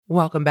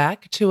Welcome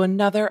back to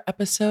another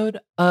episode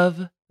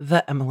of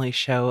The Emily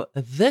Show.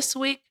 This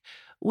week,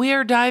 we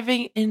are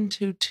diving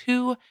into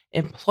two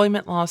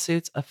employment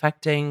lawsuits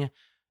affecting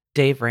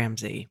Dave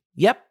Ramsey.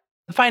 Yep,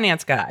 the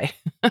finance guy,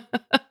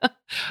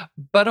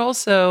 but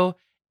also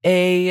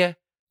a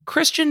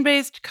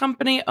Christian-based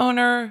company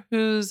owner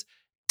who's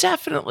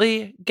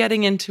definitely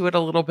getting into it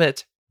a little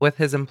bit with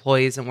his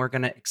employees, and we're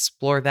going to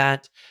explore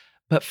that.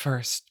 But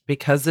first,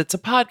 because it's a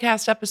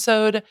podcast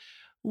episode,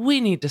 we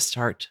need to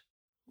start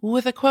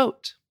with a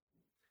quote.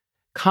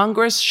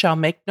 Congress shall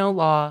make no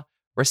law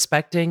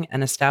respecting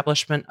an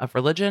establishment of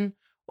religion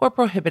or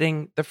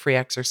prohibiting the free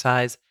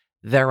exercise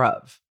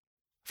thereof.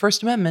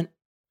 First Amendment,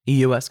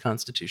 U.S.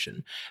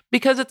 Constitution.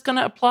 Because it's going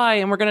to apply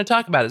and we're going to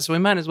talk about it, so we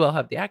might as well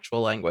have the actual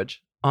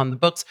language on the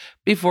books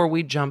before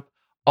we jump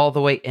all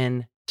the way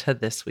in to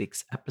this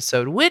week's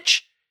episode,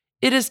 which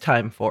it is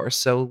time for.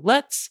 So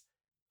let's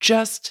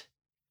just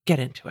get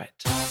into it.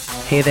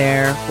 Hey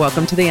there,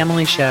 welcome to The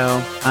Emily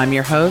Show. I'm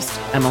your host,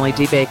 Emily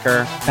D.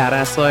 Baker,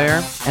 badass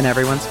lawyer and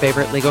everyone's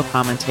favorite legal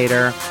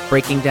commentator,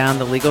 breaking down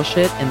the legal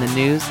shit in the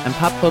news and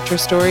pop culture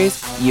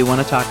stories you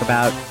want to talk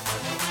about.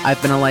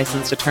 I've been a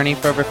licensed attorney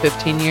for over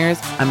 15 years.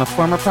 I'm a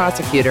former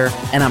prosecutor,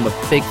 and I'm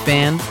a big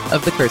fan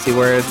of the cursey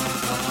words.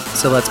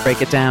 So let's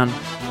break it down.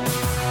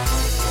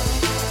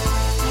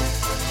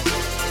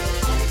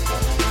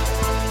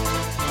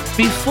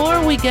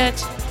 Before we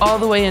get all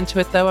the way into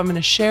it, though, I'm going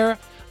to share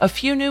a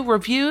few new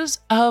reviews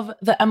of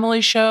The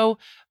Emily Show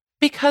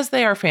because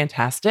they are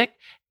fantastic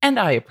and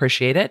I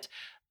appreciate it.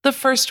 The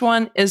first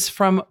one is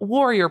from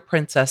Warrior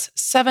Princess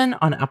 7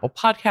 on Apple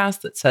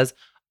Podcasts that says,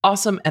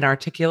 awesome and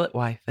articulate.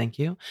 Why, thank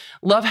you.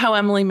 Love how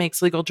Emily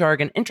makes legal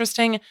jargon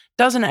interesting,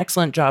 does an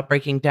excellent job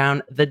breaking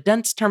down the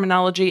dense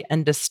terminology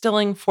and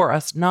distilling for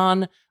us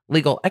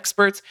non-legal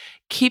experts.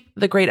 Keep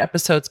the great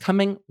episodes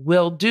coming.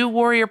 Will do,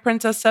 Warrior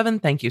Princess 7.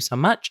 Thank you so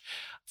much.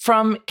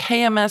 From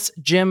KMS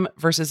Jim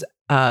versus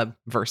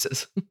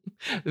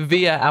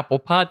via Apple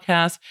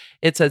Podcasts,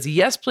 it says,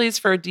 yes, please,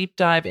 for a deep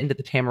dive into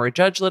the Tamara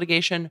Judge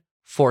litigation.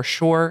 For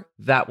sure,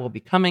 that will be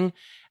coming.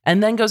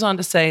 And then goes on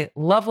to say,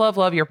 love, love,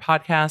 love your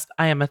podcast.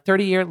 I am a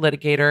 30-year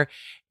litigator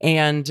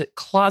and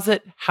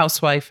closet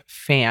housewife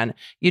fan.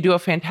 You do a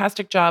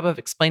fantastic job of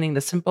explaining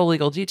the simple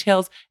legal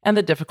details and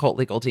the difficult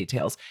legal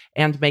details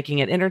and making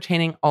it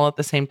entertaining all at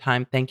the same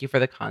time. Thank you for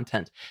the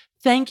content.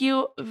 Thank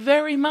you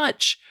very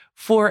much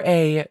for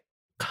a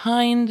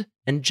kind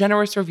and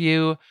generous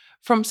review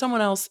from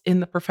someone else in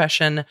the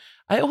profession.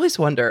 I always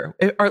wonder,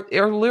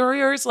 are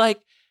lawyers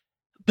like,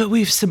 but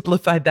we've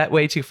simplified that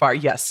way too far?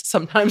 Yes,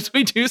 sometimes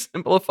we do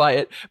simplify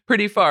it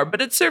pretty far,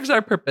 but it serves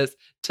our purpose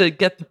to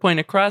get the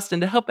point across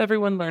and to help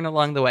everyone learn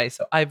along the way.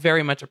 So I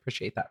very much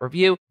appreciate that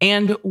review.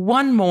 And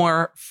one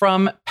more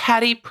from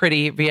Patty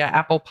Pretty via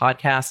Apple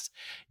Podcasts,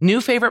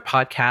 new favorite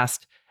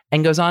podcast,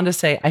 and goes on to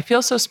say, I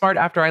feel so smart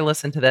after I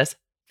listen to this.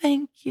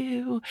 Thank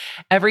you.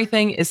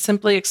 Everything is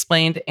simply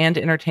explained and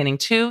entertaining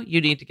too. You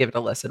need to give it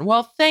a listen.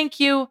 Well, thank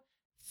you.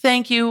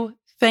 Thank you.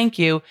 Thank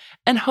you.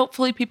 And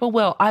hopefully people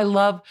will. I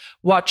love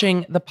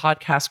watching the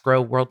podcast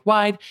grow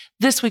worldwide.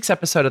 This week's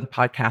episode of the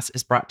podcast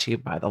is brought to you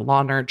by the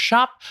Law Nerd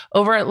Shop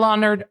over at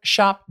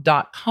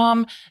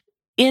lawnerdshop.com.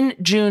 In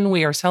June,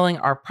 we are selling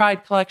our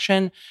Pride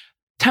collection.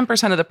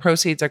 10% of the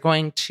proceeds are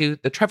going to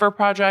the Trevor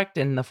Project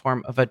in the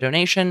form of a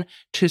donation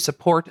to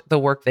support the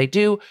work they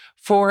do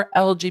for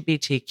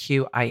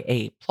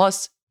LGBTQIA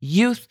plus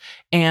youth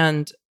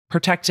and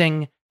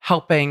protecting,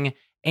 helping,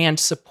 and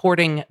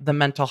supporting the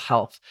mental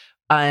health.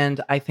 And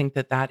I think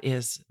that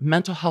is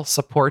mental health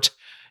support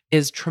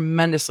is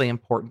tremendously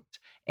important.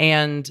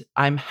 And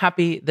I'm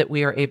happy that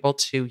we are able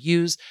to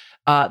use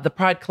the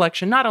Pride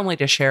collection, not only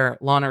to share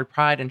Law Nerd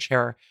Pride and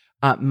share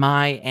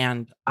my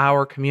and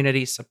our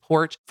community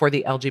support for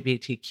the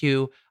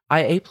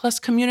LGBTQIA plus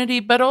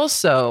community, but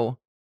also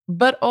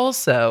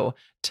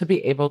to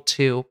be able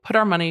to put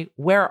our money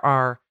where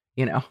our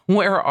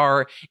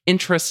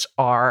interests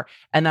are.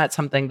 And that's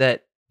something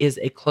that is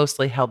a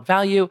closely held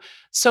value.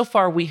 So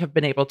far, we have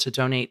been able to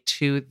donate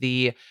to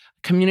the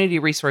Community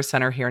Resource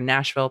Center here in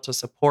Nashville to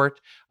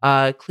support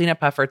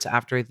cleanup efforts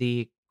after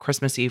the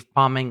Christmas Eve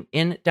bombing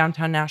in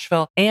downtown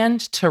Nashville,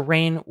 and to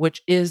RAIN,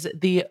 which is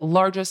the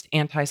largest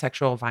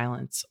anti-sexual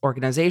violence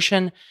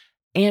organization.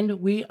 And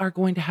we are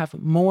going to have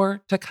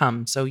more to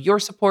come. So your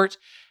support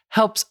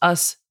helps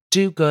us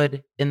do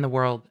good in the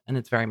world, and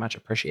it's very much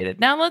appreciated.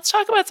 Now let's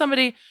talk about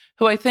somebody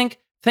who I think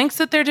thinks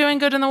that they're doing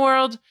good in the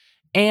world,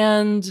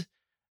 and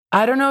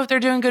I don't know if they're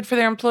doing good for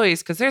their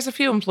employees, because there's a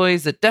few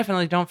employees that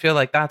definitely don't feel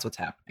like that's what's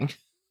happening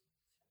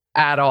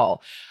at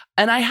all.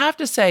 And I have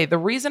to say, the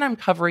reason I'm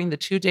covering the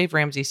two Dave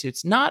Ramsey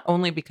suits, not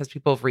only because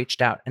people have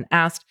reached out and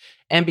asked,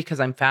 and because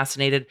I'm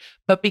fascinated,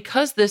 but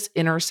because this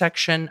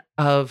intersection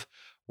of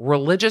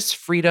religious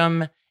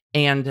freedom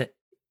and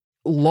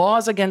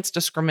laws against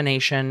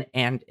discrimination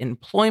and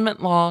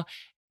employment law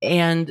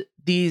and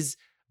these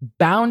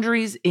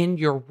boundaries in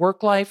your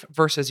work life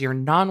versus your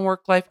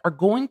non-work life are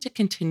going to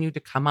continue to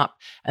come up.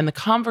 And the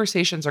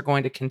conversations are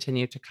going to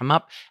continue to come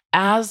up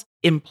as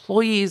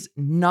employees'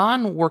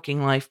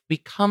 non-working life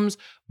becomes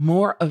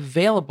more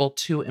available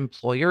to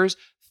employers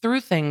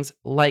through things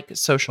like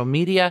social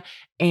media.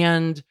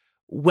 And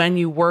when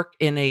you work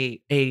in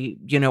a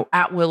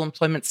at will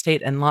employment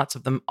state, and lots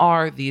of them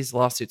are, these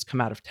lawsuits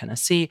come out of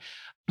Tennessee,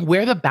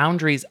 where the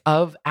boundaries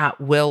of at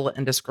will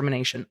and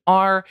discrimination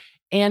are,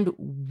 and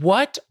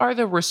what are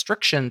the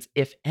restrictions,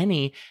 if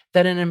any,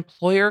 that an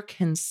employer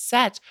can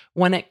set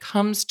when it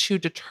comes to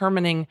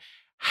determining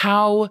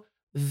how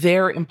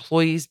their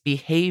employees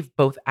behave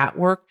both at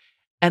work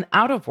and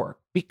out of work.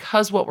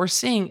 Because what we're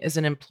seeing is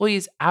an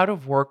employee's out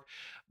of work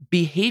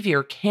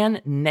behavior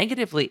can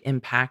negatively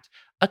impact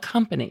a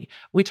company.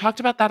 We talked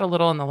about that a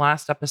little in the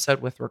last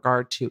episode with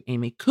regard to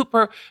Amy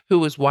Cooper, who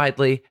was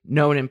widely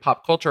known in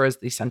pop culture as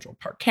the Central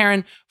Park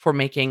Karen for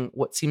making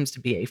what seems to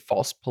be a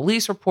false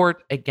police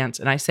report against,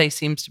 and I say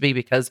seems to be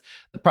because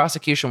the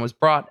prosecution was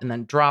brought and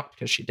then dropped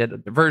because she did a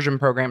diversion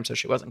program, so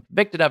she wasn't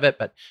convicted of it,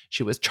 but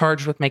she was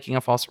charged with making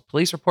a false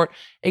police report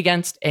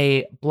against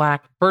a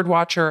Black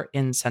birdwatcher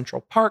in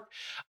Central Park.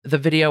 The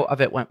video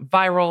of it went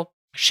viral.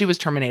 She was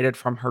terminated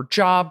from her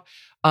job.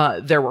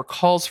 There were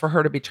calls for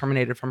her to be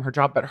terminated from her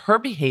job, but her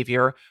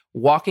behavior,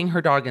 walking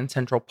her dog in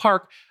Central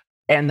Park,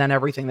 and then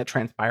everything that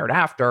transpired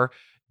after,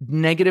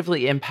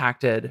 negatively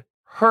impacted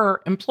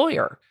her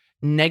employer,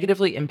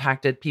 negatively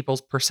impacted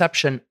people's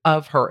perception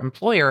of her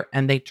employer,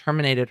 and they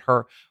terminated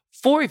her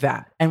for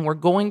that. And we're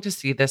going to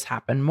see this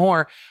happen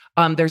more.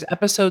 There's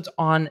episodes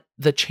on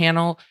the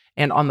channel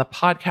and on the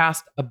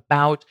podcast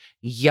about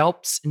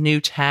Yelp's new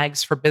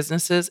tags for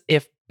businesses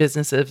if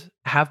businesses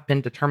have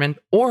been determined,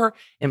 or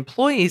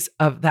employees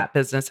of that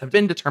business have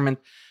been determined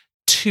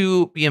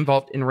to be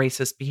involved in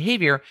racist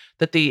behavior,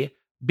 that the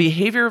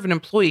behavior of an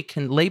employee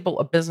can label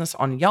a business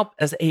on Yelp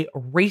as a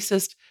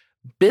racist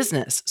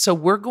business. So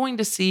we're going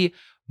to see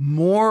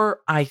more,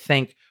 I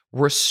think,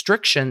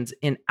 restrictions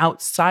in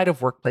outside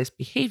of workplace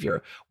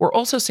behavior. We're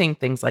also seeing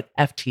things like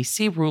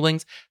FTC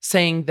rulings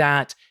saying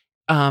that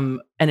an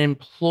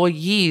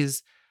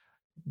employee's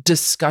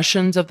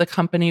discussions of the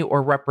company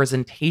or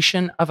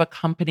representation of a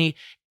company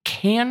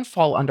can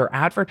fall under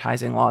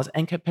advertising laws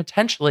and could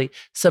potentially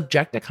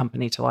subject a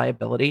company to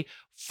liability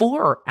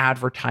for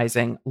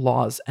advertising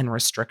laws and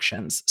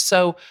restrictions.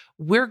 So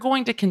we're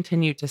going to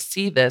continue to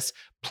see this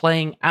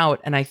playing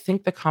out. And I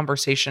think the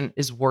conversation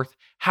is worth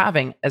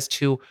having as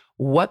to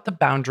what the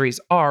boundaries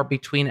are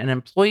between an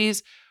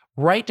employee's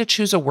right to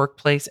choose a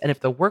workplace, and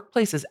if the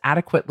workplace is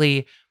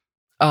adequately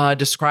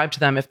described to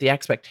them, if the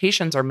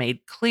expectations are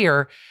made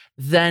clear,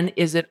 then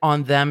is it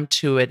on them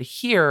to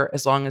adhere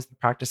as long as the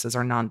practices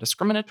are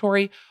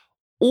non-discriminatory?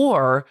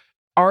 Or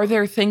are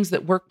there things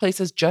that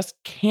workplaces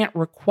just can't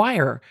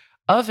require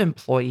of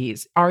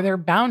employees? Are there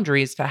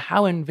boundaries to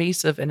how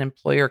invasive an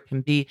employer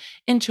can be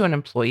into an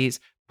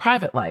employee's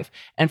private life?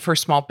 And for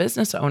small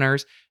business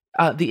owners,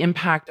 the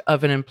impact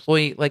of an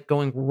employee like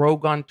going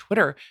rogue on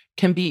Twitter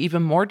can be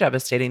even more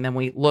devastating than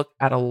we look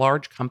at a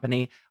large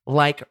company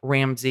like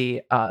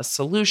Ramsey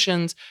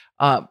Solutions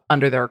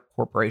under their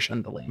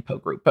corporation, the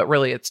Lampo Group. But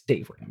really, it's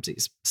Dave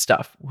Ramsey's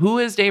stuff. Who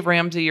is Dave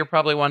Ramsey? You're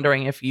probably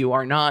wondering if you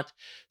are not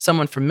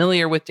someone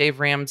familiar with Dave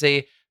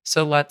Ramsey.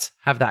 So let's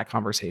have that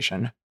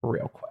conversation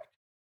real quick.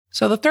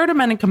 So the third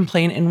amended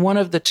complaint in one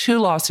of the two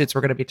lawsuits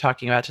we're going to be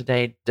talking about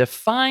today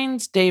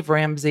defines Dave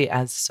Ramsey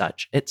as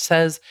such. It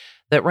says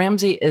that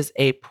Ramsey is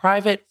a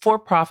private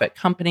for-profit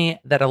company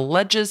that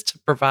alleges to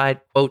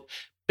provide, quote,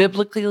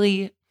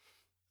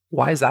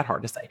 why is that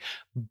hard to say?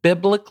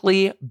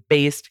 Biblically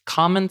based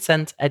common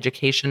sense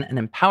education and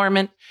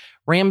empowerment.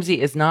 Ramsey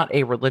is not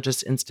a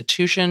religious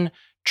institution,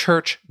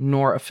 church,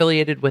 nor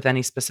affiliated with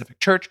any specific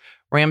church.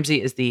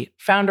 Ramsey is the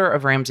founder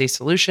of Ramsey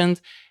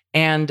Solutions,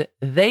 and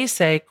they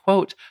say,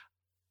 quote,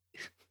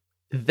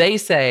 they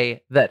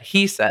say that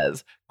he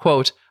says,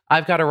 quote,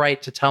 I've got a right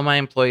to tell my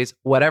employees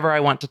whatever I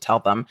want to tell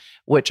them,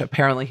 which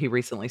apparently he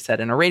recently said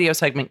in a radio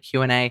segment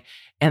Q&A.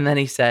 And then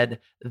he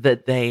said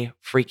that they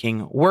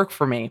freaking work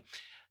for me.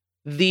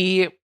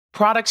 The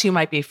products you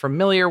might be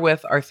familiar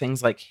with are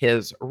things like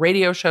his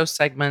radio show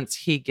segments.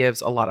 He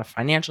gives a lot of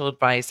financial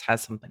advice,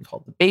 has something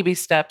called the Baby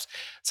Steps,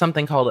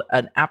 something called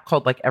an app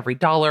called like Every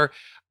Dollar.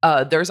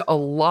 There's a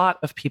lot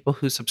of people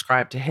who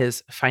subscribe to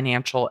his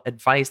financial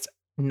advice.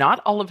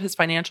 Not all of his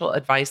financial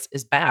advice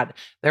is bad.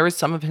 There is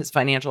some of his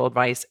financial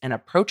advice and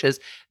approaches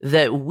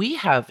that we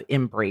have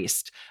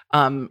embraced.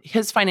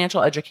 His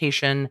financial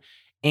education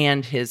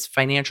and his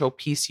Financial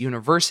Peace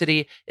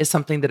University is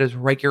something that is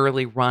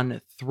regularly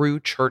run through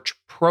church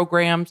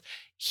programs.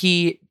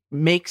 He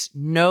makes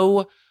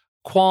no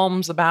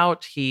qualms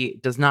about, he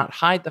does not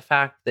hide the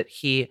fact that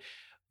he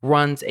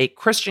runs a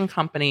Christian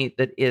company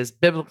that is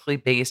biblically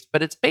based,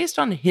 but it's based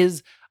on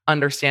his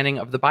understanding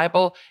of the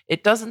Bible.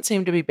 It doesn't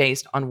seem to be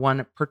based on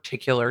one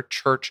particular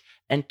church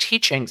and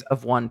teachings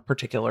of one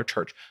particular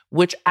church,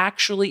 which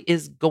actually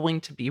is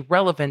going to be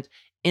relevant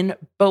in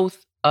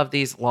both of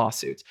these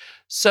lawsuits.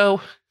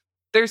 So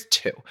there's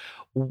two.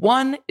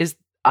 One is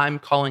I'm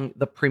calling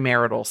the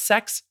premarital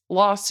sex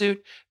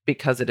lawsuit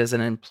because it is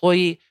an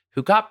employee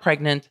who got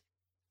pregnant,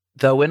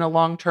 though in a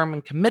long-term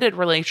and committed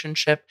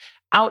relationship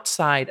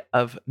outside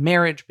of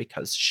marriage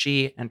because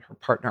she and her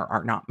partner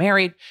are not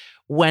married.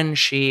 When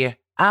she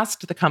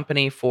asked the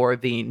company for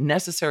the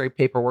necessary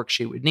paperwork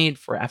she would need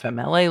for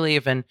FMLA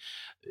leave and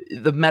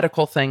the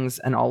medical things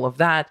and all of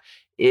that,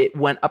 it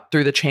went up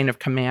through the chain of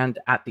command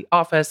at the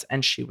office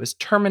and she was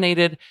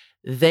terminated.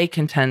 They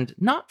contend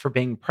not for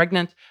being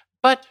pregnant,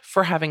 but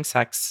for having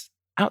sex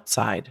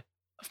outside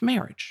of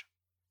marriage,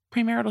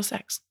 premarital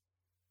sex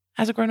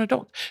as a grown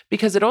adult,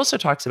 because it also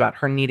talks about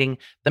her needing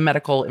the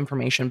medical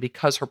information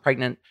because her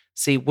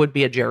pregnancy would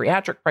be a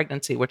geriatric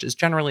pregnancy, which is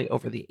generally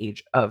over the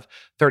age of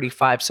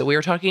 35. So we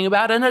are talking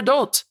about an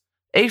adult,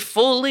 a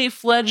fully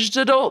fledged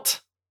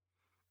adult,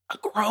 a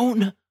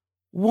grown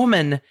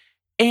woman,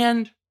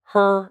 and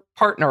her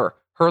partner,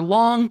 her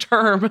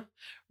long-term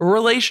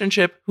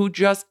relationship, who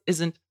just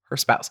isn't her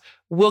spouse.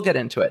 We'll get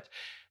into it.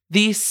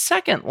 The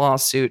second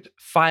lawsuit,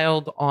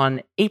 filed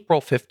on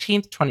April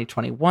 15th,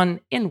 2021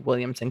 in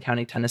Williamson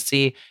County,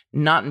 Tennessee,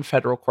 not in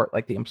federal court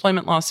like the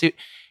employment lawsuit,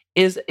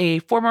 is a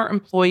former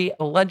employee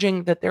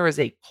alleging that there is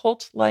a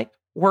cult-like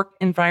work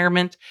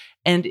environment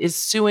and is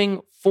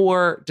suing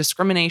for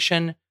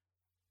discrimination,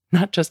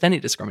 not just any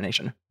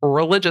discrimination,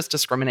 religious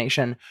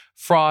discrimination,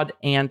 fraud,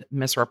 and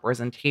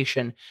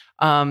misrepresentation.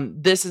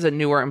 This is a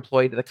newer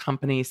employee to the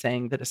company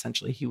saying that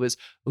essentially he was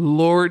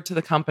lured to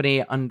the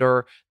company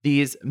under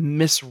these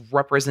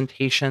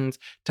misrepresentations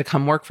to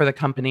come work for the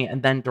company.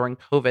 And then during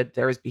COVID,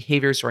 there was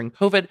behaviors during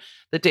COVID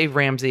that Dave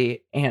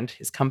Ramsey and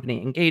his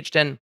company engaged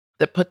in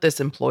that put this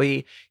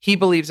employee, he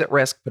believes, at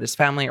risk, put his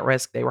family at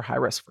risk. They were high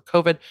risk for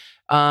COVID.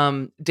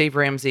 Dave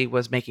Ramsey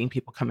was making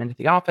people come into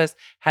the office,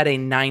 had a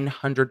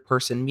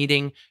 900-person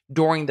meeting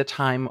during the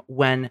time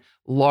when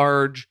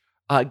large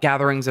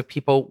gatherings of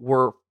people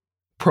were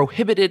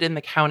prohibited in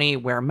the county,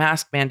 where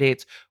mask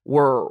mandates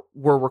were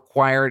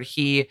required.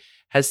 He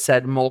has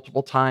said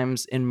multiple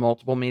times in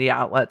multiple media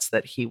outlets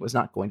that he was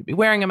not going to be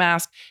wearing a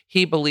mask.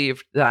 He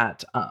believed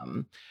that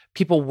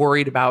people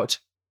worried about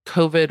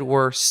COVID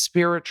were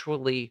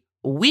spiritually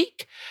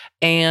weak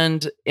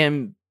and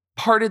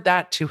imparted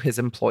that to his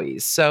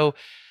employees. So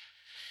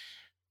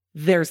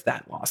there's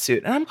that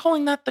lawsuit. And I'm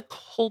calling that the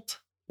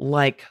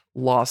cult-like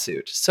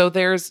lawsuit. So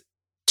there's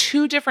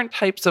two different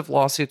types of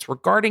lawsuits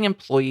regarding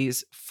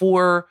employees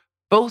for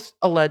both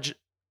alleged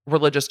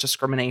religious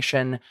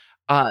discrimination,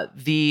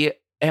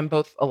 and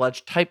both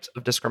alleged types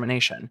of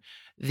discrimination.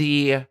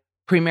 The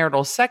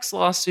premarital sex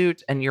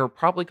lawsuit, and you're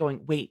probably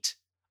going, wait,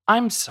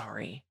 I'm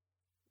sorry.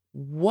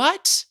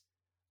 What?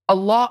 A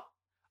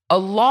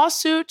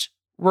lawsuit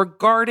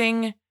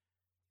regarding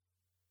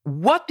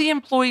what the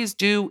employees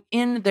do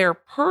in their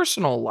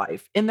personal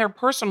life, in their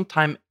personal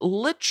time,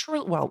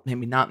 literally, well,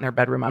 maybe not in their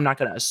bedroom. I'm not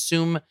going to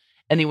assume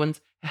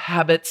anyone's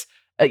habits.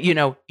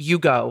 You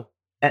go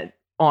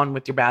on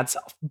with your bad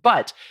self.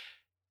 But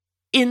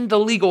in the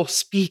legal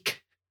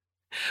speak,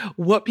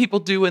 what people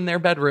do in their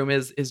bedroom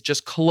is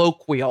just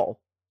colloquial.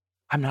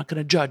 I'm not going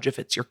to judge if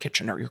it's your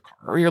kitchen or your car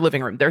or your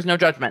living room. There's no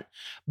judgment.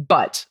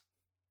 But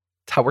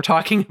that's how we're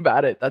talking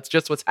about it. That's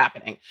just what's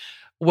happening.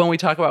 When we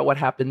talk about what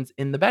happens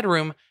in the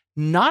bedroom,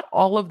 not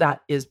all of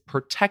that is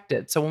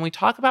protected. So when we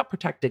talk about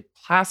protected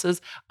classes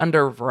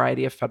under a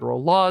variety of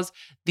federal laws,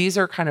 these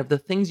are kind of the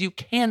things you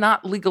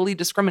cannot legally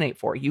discriminate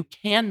for. You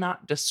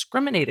cannot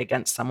discriminate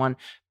against someone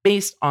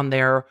based on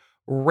their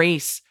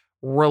race,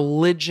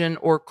 religion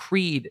or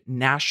creed,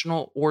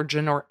 national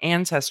origin or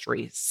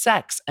ancestry,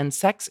 sex, and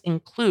sex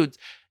includes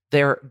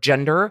their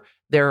gender,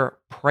 their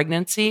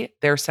pregnancy,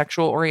 their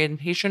sexual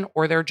orientation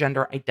or their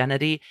gender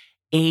identity,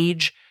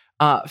 age,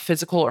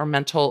 physical or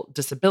mental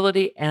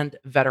disability, and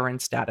veteran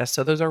status.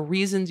 So those are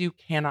reasons you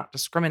cannot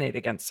discriminate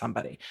against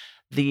somebody.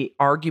 The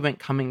argument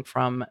coming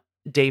from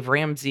Dave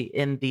Ramsey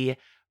in the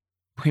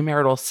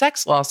premarital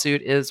sex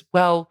lawsuit is,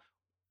 well,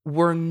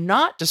 we're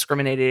not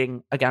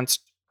discriminating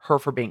against her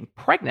for being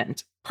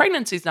pregnant.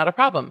 Pregnancy is not a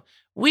problem.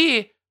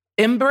 We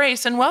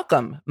embrace and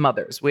welcome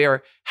mothers. We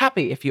are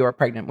happy if you are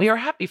pregnant. We are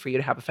happy for you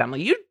to have a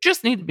family. You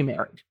just need to be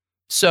married.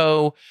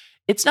 So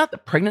it's not the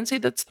pregnancy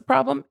that's the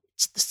problem.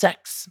 It's the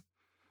sex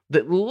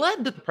that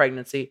led to the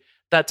pregnancy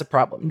that's a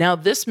problem. Now,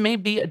 this may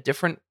be a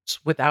difference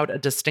without a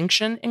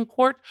distinction in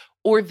court,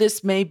 or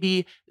this may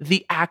be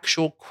the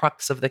actual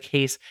crux of the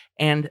case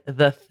and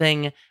the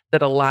thing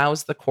that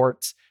allows the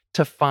courts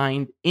to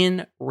find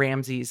in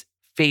Ramsey's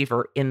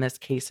favor in this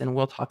case. And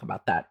we'll talk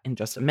about that in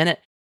just a minute.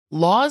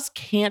 Laws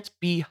can't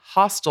be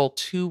hostile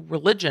to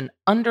religion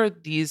under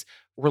these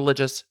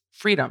religious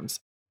freedoms.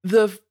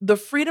 The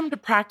freedom to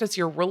practice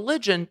your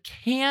religion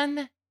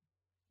can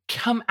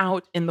come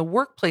out in the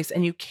workplace,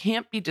 and you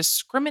can't be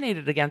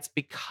discriminated against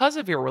because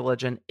of your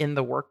religion in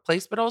the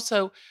workplace. But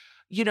also,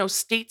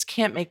 states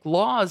can't make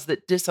laws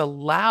that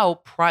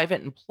disallow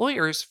private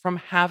employers from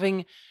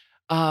having,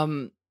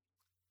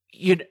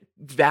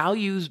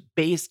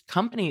 values-based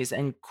companies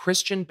and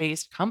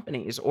Christian-based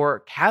companies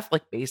or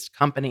Catholic-based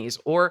companies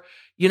or,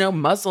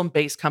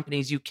 Muslim-based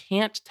companies. You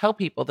can't tell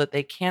people that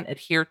they can't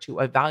adhere to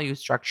a value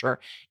structure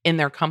in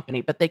their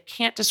company, but they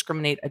can't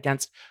discriminate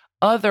against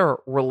other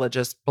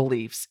religious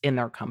beliefs in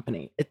their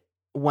company.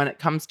 When it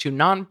comes to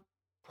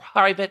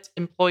non-private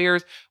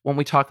employers, when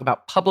we talk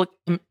about public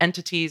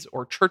entities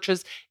or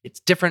churches, it's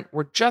different.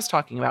 We're just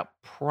talking about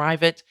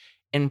private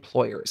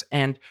employers.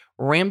 And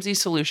Ramsey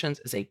Solutions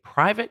is a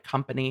private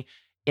company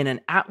in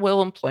an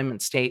at-will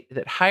employment state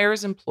that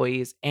hires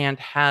employees and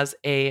has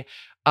a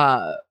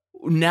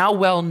now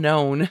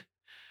well-known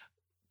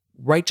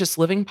righteous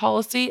living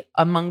policy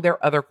among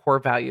their other core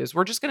values.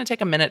 We're just going to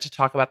take a minute to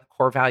talk about the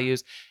core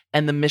values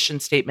and the mission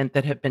statement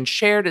that have been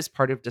shared as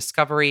part of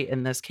discovery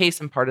in this case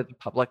and part of the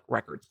public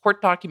records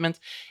court documents.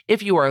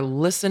 If you are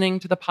listening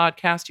to the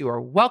podcast, you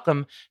are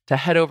welcome to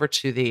head over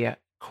to the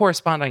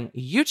corresponding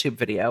YouTube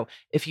video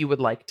if you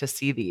would like to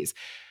see these.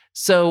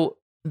 So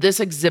this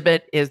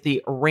exhibit is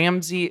the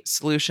Ramsey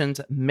Solutions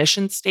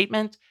mission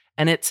statement,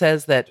 and it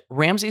says that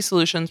Ramsey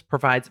Solutions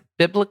provides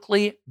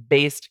biblically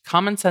based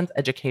common sense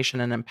education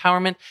and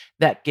empowerment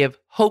that give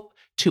hope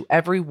to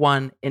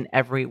everyone in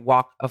every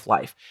walk of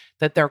life.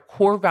 That their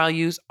core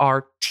values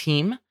are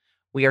team.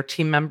 We are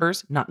team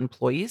members, not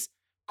employees.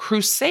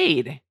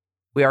 Crusade.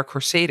 We are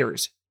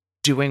crusaders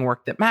doing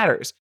work that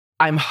matters.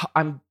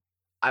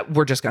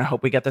 We're just going to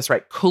hope we get this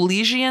right.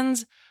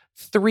 Colossians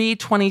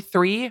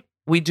 3:23,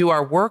 we do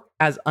our work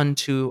as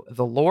unto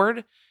the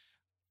Lord.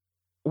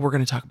 We're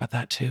going to talk about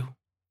that too,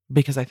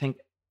 because I think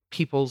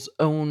people's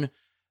own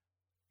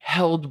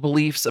held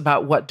beliefs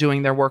about what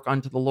doing their work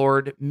unto the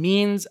Lord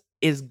means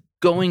is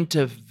going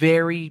to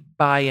vary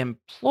by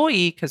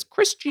employee, because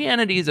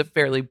Christianity is a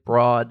fairly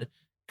broad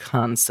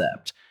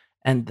concept,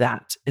 and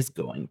that is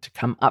going to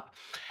come up.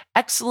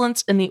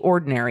 Excellence in the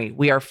ordinary.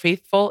 We are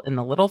faithful in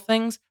the little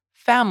things.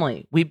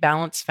 Family. We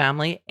balance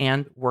family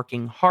and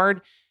working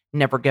hard.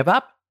 Never give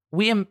up.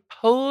 We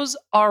impose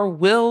our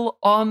will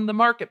on the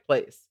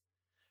marketplace.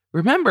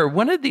 Remember,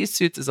 one of these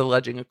suits is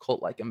alleging a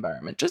cult-like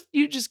environment. Just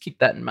keep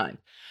that in mind.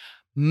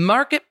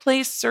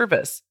 Marketplace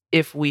service.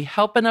 If we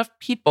help enough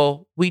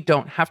people, we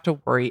don't have to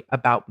worry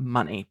about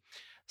money.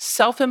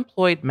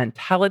 Self-employed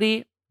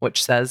mentality,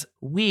 which says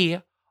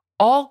we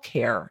all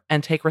care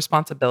and take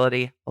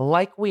responsibility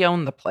like we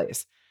own the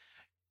place.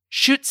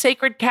 Shoot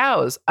sacred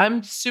cows.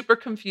 I'm super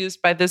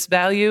confused by this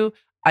value.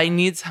 I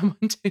need someone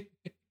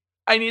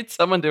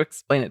to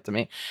explain it to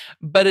me.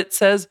 But it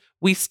says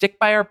we stick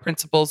by our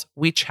principles.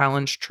 We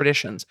challenge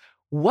traditions.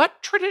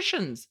 What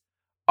traditions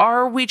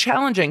are we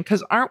challenging?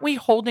 Because aren't we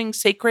holding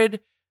sacred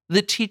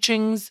the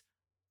teachings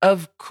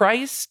of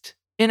Christ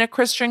in a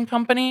Christian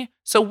company?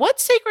 So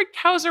what sacred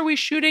cows are we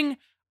shooting?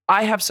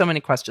 I have so many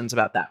questions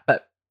about that,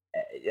 but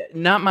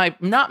not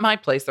my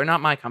place. They're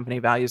not my company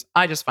values.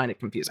 I just find it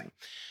confusing.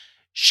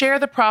 Share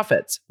the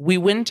profits. We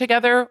win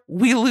together,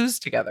 we lose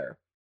together.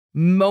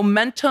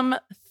 Momentum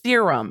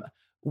theorem.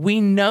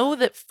 We know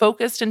that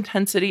focused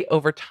intensity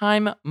over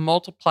time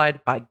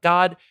multiplied by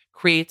God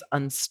creates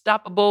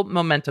unstoppable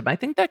momentum. I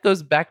think that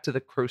goes back to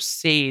the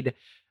crusade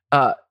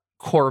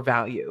core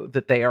value,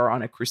 that they are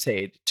on a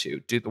crusade to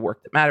do the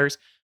work that matters.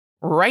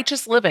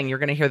 Righteous living. You're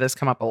going to hear this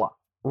come up a lot.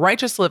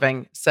 Righteous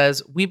living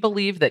says we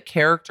believe that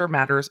character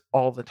matters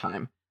all the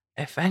time.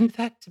 I find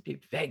that to be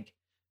vague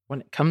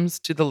when it comes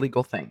to the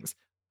legal things.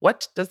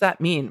 What does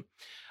that mean?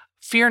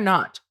 Fear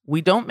not.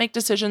 We don't make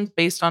decisions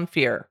based on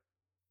fear.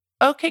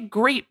 Okay,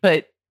 great,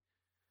 but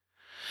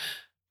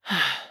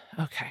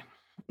okay.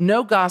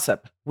 No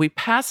gossip. We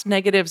pass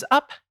negatives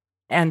up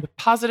and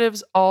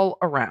positives all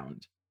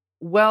around.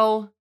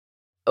 Well,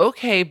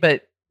 okay,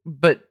 but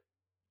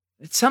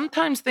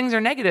sometimes things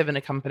are negative in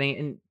a company,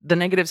 and the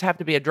negatives have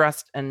to be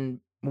addressed and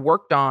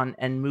worked on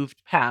and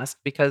moved past,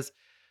 because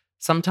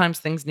sometimes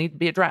things need to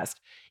be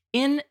addressed.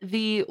 In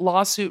the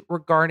lawsuit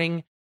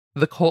regarding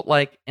the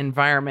cult-like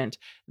environment,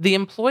 the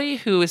employee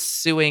who is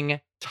suing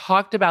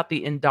talked about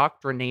the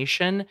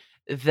indoctrination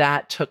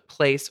that took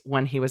place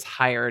when he was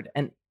hired.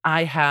 And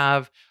I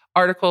have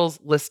articles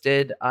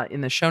listed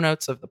in the show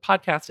notes of the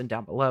podcast and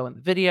down below in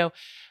the video.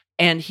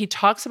 And he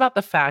talks about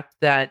the fact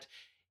that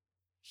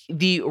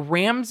the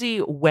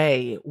Ramsey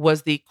way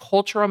was the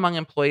culture among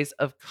employees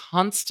of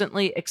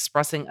constantly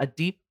expressing a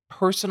deep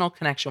personal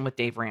connection with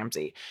Dave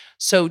Ramsey.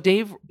 So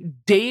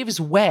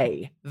Dave's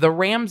way, the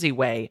Ramsey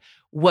way,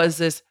 was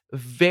this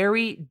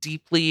very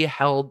deeply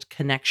held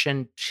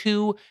connection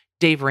to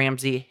Dave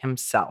Ramsey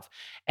himself.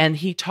 And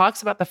he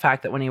talks about the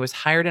fact that when he was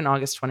hired in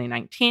August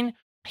 2019,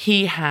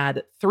 he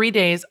had 3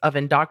 days of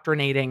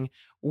indoctrinating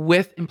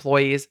with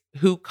employees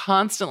who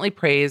constantly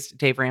praised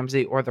Dave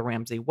Ramsey or the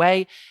Ramsey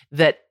way.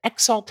 That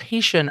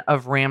exaltation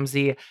of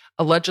Ramsey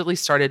allegedly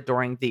started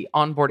during the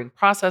onboarding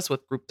process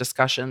with group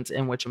discussions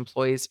in which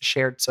employees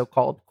shared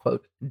so-called,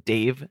 quote,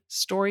 Dave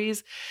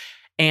stories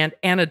and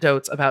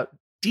anecdotes about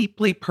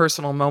deeply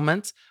personal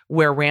moments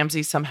where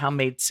Ramsey somehow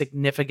made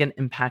significant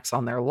impacts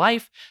on their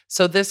life.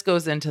 So this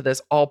goes into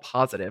this all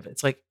positive.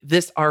 It's like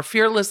this, our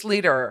fearless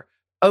leader,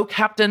 "Oh,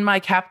 Captain, my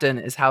Captain,"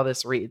 is how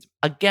this reads.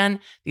 Again,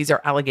 these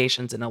are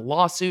allegations in a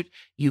lawsuit.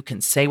 You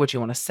can say what you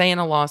want to say in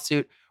a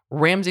lawsuit.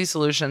 Ramsey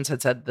Solutions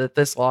had said that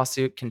this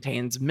lawsuit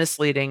contains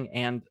misleading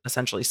and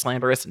essentially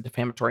slanderous and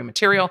defamatory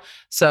material.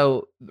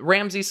 So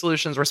Ramsey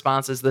Solutions'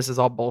 response is this is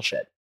all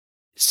bullshit.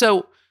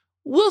 So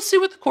we'll see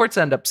what the courts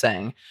end up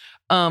saying.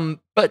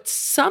 But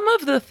some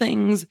of the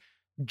things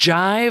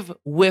jive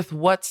with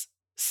what's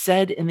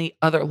said in the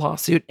other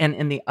lawsuit and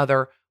in the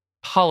other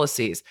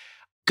policies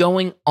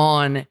going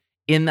on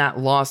in that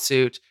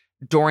lawsuit.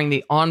 During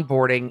the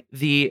onboarding,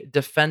 the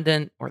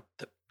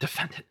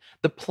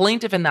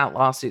plaintiff in that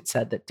lawsuit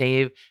said that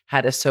Dave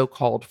had a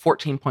so-called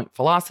 14-point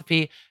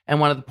philosophy, and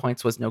one of the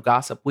points was no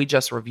gossip. We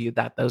just reviewed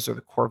that. Those are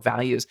the core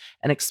values,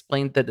 and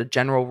explained that a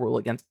general rule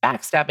against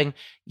backstabbing,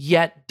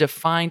 yet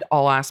defined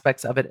all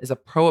aspects of it as a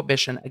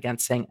prohibition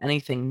against saying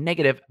anything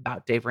negative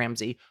about Dave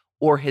Ramsey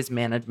or his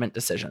management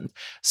decisions.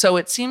 So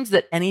it seems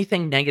that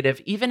anything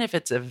negative, even if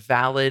it's a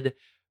valid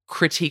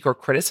critique or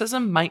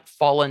criticism, might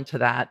fall into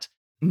that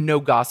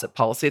no gossip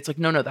policy. It's like,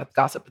 no, that's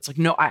gossip. It's like,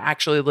 no, I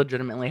actually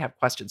legitimately have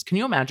questions. Can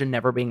you imagine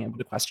never being able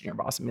to question your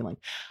boss and being like,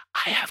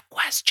 I have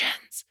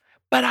questions,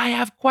 but I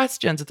have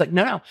questions. It's like,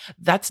 no,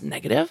 that's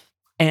negative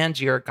and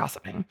you're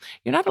gossiping.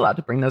 You're not allowed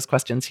to bring those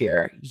questions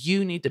here.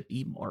 You need to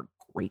be more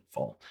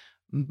grateful.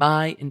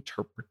 My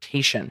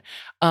interpretation.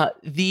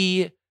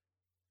 The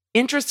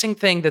interesting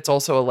thing that's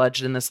also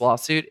alleged in this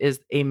lawsuit is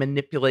a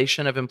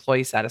manipulation of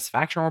employee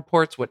satisfaction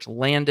reports, which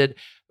landed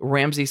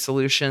Ramsey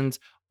Solutions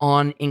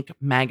on Inc.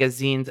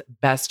 magazine's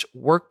best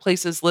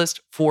workplaces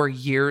list for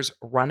years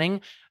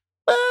running.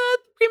 But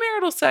the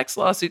premarital sex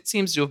lawsuit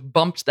seems to have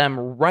bumped them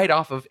right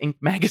off of Inc.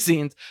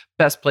 magazine's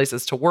best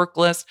places to work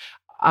list.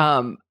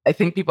 I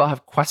think people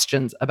have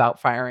questions about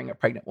firing a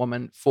pregnant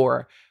woman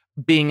for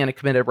being in a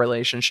committed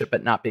relationship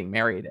but not being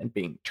married and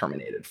being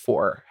terminated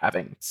for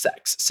having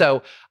sex.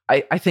 So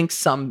I think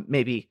some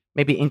maybe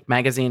Inc.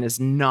 magazine is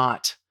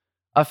not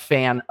a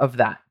fan of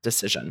that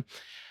decision.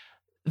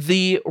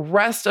 The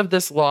rest of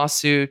this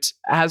lawsuit,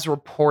 as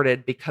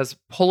reported, because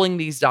pulling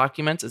these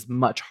documents is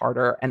much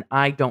harder, and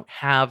I don't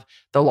have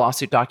the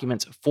lawsuit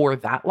documents for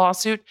that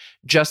lawsuit,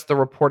 just the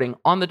reporting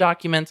on the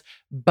documents,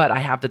 but I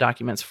have the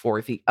documents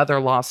for the other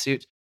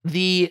lawsuit.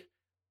 The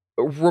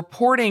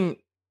reporting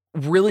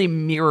really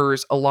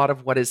mirrors a lot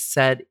of what is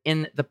said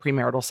in the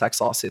premarital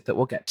sex lawsuit that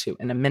we'll get to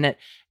in a minute,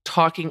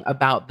 talking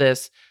about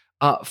this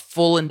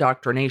full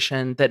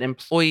indoctrination that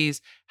employees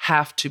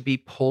have to be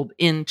pulled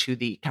into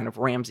the kind of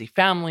Ramsey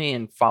family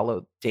and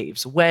follow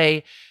Dave's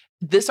way.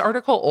 This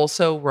article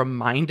also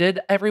reminded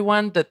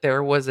everyone that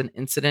there was an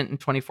incident in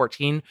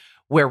 2014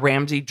 where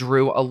Ramsey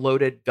drew a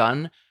loaded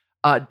gun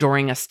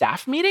during a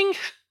staff meeting.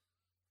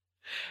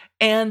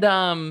 And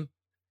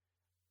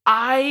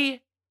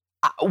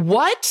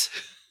what?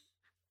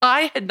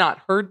 I had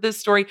not heard this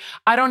story.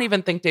 I don't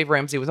even think Dave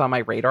Ramsey was on my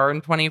radar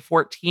in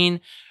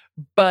 2014,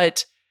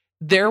 but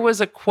there was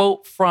a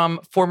quote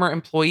from former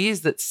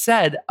employees that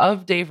said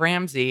of Dave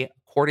Ramsey,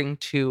 according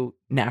to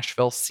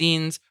Nashville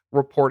Scene's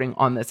reporting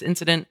on this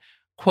incident,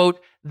 quote,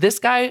 "This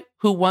guy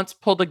who once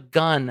pulled a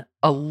gun,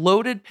 a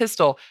loaded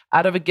pistol,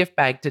 out of a gift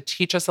bag to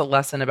teach us a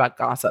lesson about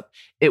gossip.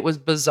 It was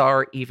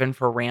bizarre even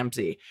for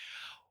Ramsey."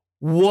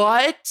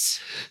 What?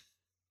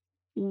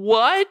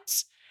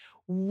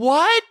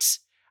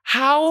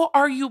 How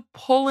are you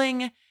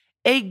pulling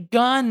a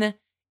gun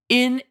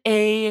in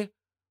a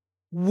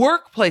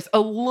workplace, a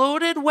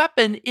loaded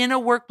weapon in a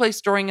workplace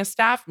during a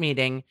staff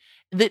meeting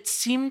that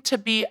seemed to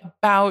be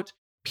about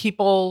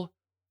people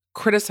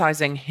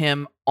criticizing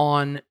him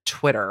on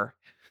Twitter?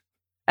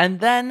 And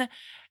then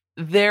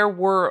there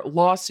were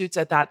lawsuits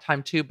at that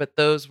time too, but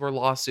those were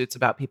lawsuits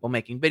about people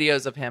making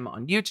videos of him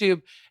on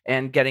YouTube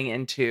and getting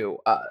into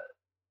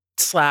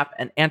slap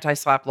and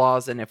anti-slap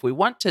laws. And if we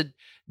want to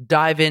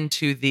dive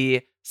into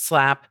the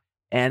slap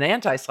and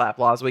anti-slap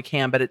laws, we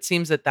can, but it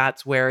seems that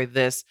that's where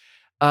this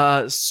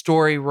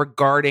story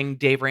regarding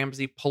Dave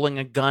Ramsey pulling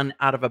a gun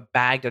out of a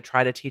bag to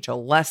try to teach a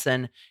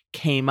lesson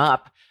came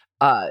up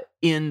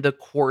in the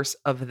course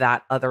of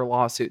that other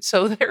lawsuit.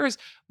 So there's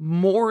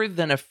more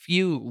than a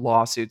few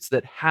lawsuits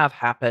that have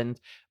happened,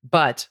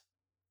 but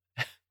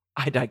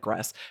I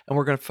digress. And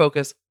we're going to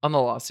focus on the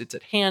lawsuits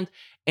at hand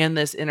and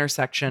this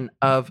intersection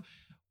of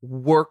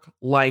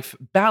work-life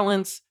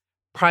balance,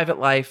 private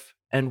life,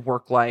 and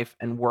work life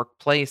and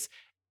workplace.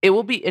 It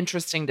will be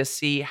interesting to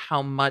see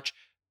how much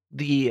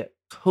the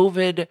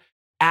COVID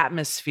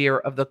atmosphere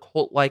of the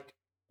cult-like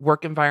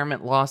work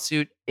environment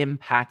lawsuit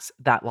impacts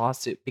that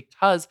lawsuit,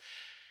 because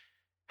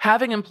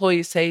having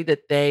employees say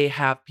that they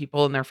have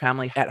people in their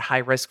family at high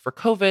risk for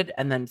COVID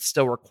and then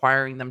still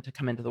requiring them to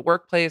come into the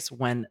workplace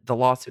when the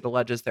lawsuit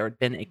alleges there had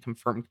been a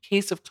confirmed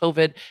case of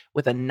COVID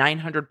with a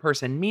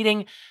 900-person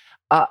meeting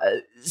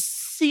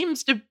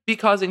seems to be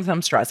causing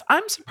some stress.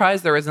 I'm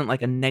surprised there isn't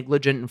like a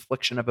negligent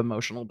infliction of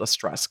emotional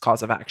distress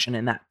cause of action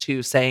in that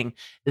too, saying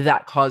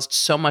that caused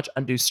so much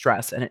undue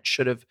stress and it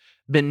should have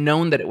been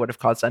known that it would have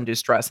caused undue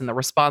stress. And the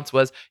response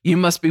was, you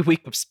must be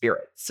weak of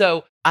spirit.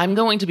 So I'm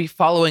going to be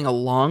following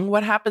along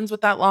what happens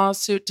with that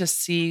lawsuit to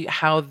see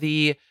how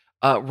the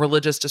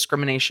religious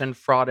discrimination,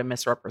 fraud, and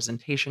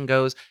misrepresentation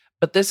goes.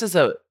 But this is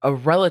a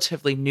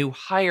relatively new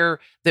hire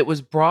that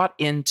was brought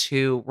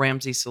into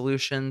Ramsey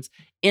Solutions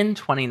in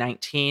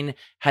 2019,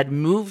 had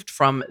moved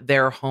from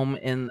their home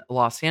in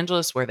Los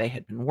Angeles where they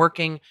had been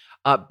working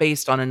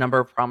based on a number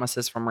of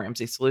promises from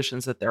Ramsey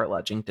Solutions that they're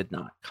alleging did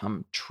not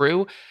come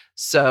true.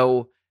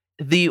 So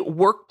the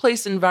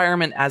workplace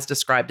environment as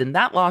described in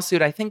that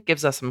lawsuit, I think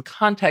gives us some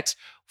context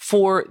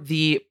for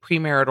the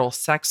premarital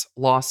sex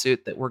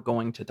lawsuit that we're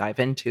going to dive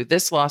into.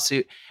 This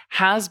lawsuit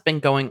has been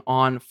going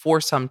on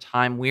for some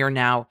time. We are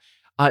now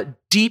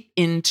deep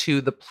into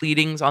the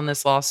pleadings on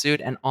this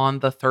lawsuit and on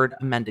the third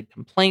amended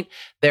complaint.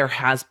 There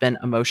has been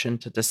a motion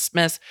to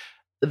dismiss.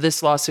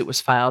 This lawsuit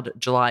was filed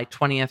July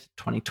 20th,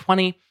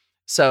 2020.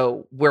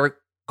 So we're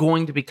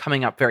going to be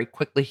coming up very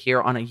quickly here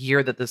on a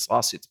year that this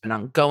lawsuit's been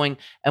ongoing.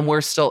 And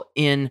we're still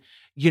in,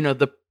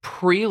 the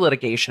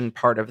pre-litigation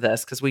part of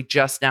this because we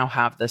just now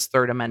have this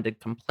third amended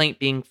complaint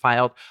being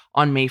filed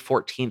on May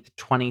 14th,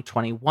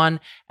 2021.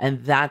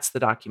 And that's the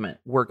document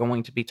we're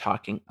going to be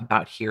talking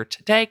about here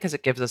today because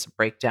it gives us a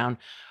breakdown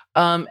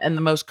and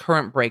the most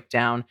current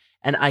breakdown.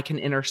 And I can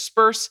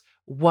intersperse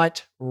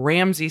what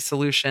Ramsey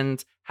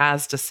Solutions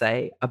has to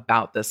say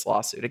about this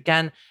lawsuit.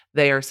 Again,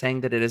 they are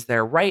saying that it is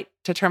their right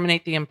to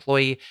terminate the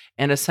employee.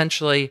 And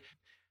essentially,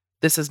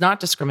 this is not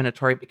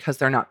discriminatory because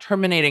they're not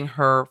terminating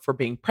her for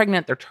being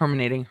pregnant. They're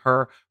terminating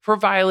her for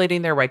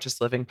violating their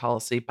righteous living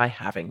policy by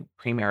having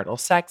premarital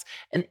sex.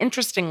 And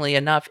interestingly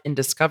enough, in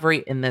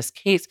discovery in this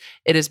case,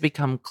 it has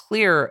become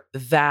clear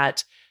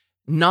that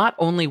not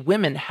only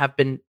women have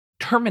been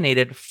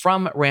terminated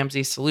from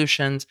Ramsey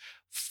Solutions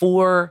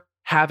for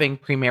having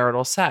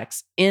premarital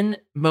sex. In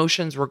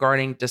motions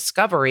regarding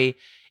discovery,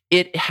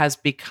 it has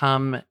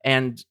become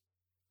and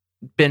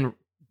been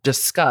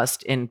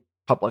discussed in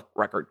public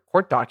record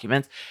court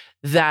documents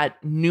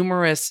that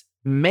numerous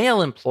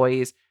male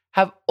employees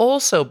have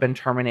also been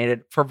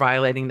terminated for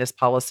violating this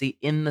policy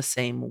in the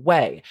same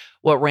way.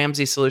 What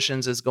Ramsey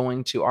Solutions is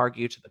going to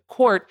argue to the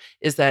court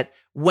is that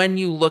when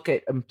you look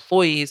at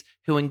employees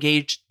who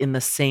engaged in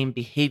the same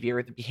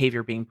behavior, the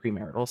behavior being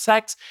premarital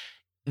sex,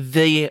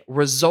 the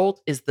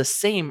result is the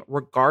same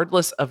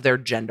regardless of their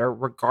gender,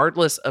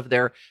 regardless of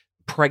their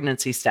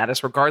pregnancy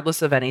status,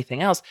 regardless of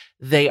anything else.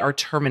 They are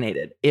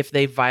terminated if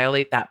they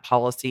violate that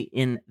policy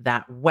in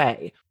that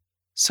way.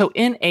 So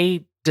in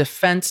a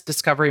defense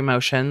discovery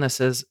motion,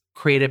 this is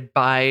created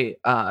by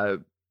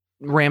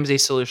Ramsey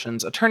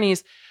Solutions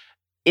attorneys,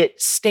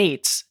 it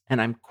states,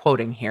 and I'm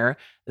quoting here,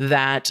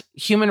 that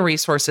Human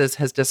Resources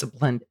has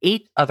disciplined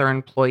 8 other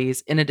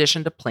employees in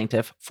addition to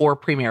plaintiff for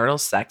premarital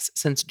sex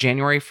since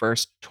January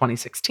 1st,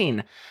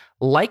 2016.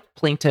 Like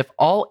plaintiff,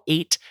 all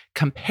 8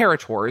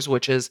 comparators,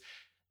 which is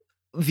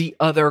the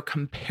other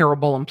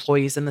comparable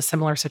employees in the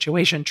similar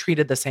situation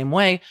treated the same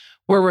way,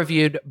 were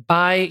reviewed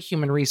by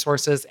Human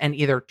Resources and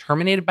either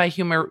terminated by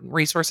Human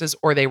Resources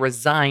or they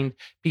resigned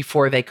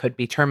before they could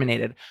be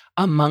terminated.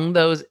 Among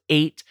those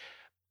 8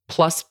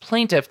 plus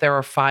plaintiff, there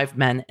are 5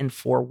 men and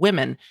 4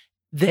 women.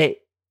 They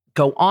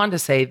go on to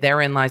say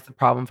therein lies the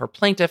problem for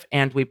plaintiff,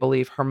 and we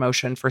believe her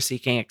motion for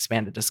seeking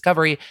expanded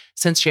discovery.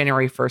 Since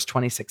January 1st,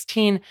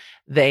 2016,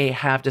 they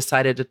have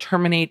decided to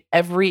terminate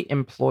every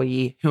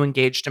employee who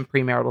engaged in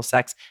premarital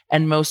sex,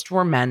 and most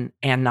were men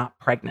and not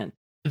pregnant.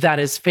 That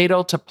is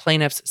fatal to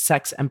plaintiff's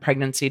sex and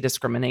pregnancy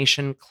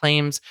discrimination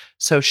claims,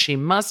 so she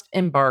must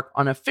embark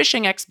on a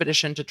fishing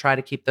expedition to try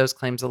to keep those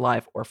claims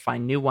alive or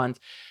find new ones.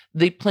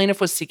 The plaintiff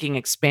was seeking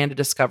expanded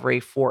discovery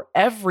for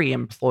every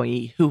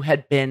employee who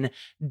had been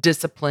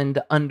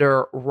disciplined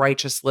under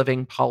righteous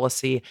living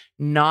policy,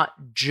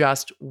 not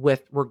just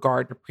with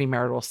regard to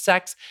premarital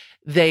sex.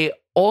 They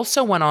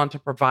also went on to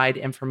provide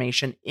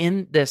information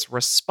in this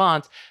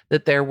response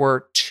that there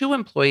were 2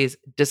 employees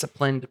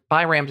disciplined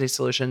by Ramsey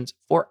Solutions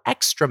for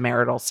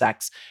extramarital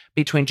sex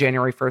between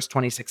January 1st,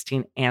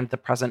 2016 and the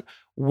present,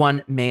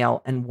 1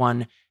 male and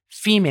 1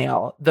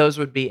 female. Those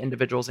would be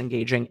individuals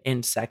engaging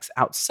in sex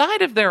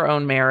outside of their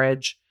own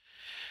marriage.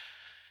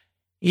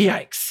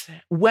 Yikes.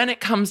 When it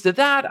comes to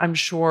that, I'm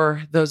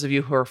sure those of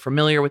you who are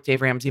familiar with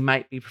Dave Ramsey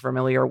might be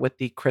familiar with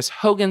the Chris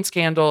Hogan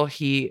scandal.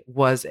 He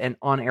was an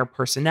on-air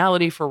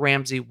personality for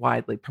Ramsey,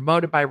 widely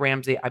promoted by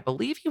Ramsey. I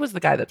believe he was the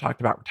guy that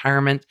talked about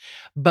retirement,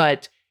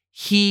 but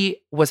he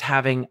was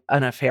having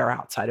an affair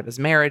outside of his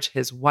marriage.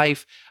 His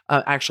wife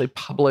actually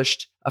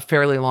published a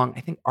fairly long,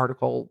 I think,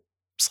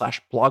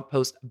 article/blog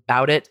post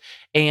about it.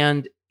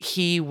 And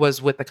he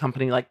was with the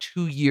company like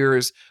 2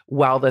 years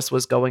while this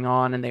was going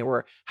on, and they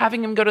were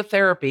having him go to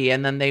therapy,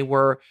 and then they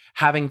were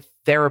having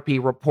therapy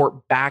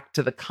report back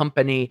to the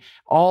company,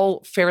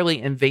 all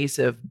fairly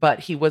invasive, but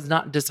he was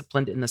not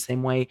disciplined in the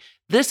same way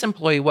this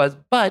employee was.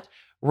 But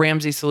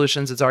Ramsey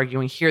Solutions is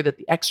arguing here that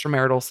the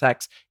extramarital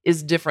sex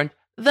is different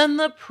than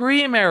the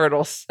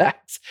premarital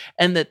sex,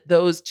 and that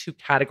those 2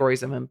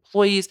 categories of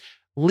employees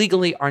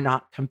legally are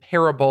not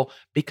comparable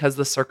because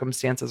the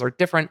circumstances are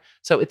different.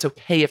 So it's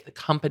okay if the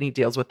company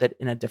deals with it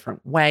in a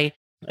different way.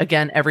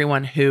 Again,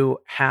 everyone who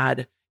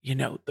had,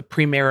 the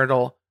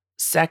premarital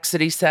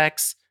sexity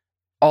sex,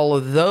 all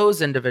of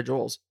those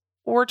individuals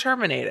or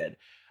terminated.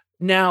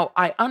 Now,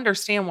 I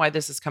understand why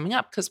this is coming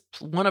up because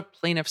one of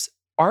plaintiff's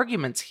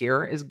arguments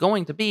here is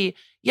going to be,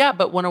 yeah,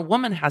 but when a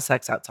woman has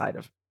sex outside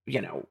of,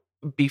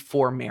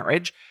 before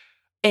marriage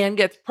and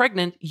gets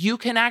pregnant, you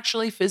can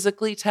actually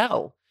physically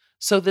tell.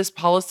 So this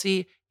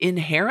policy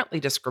inherently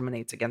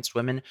discriminates against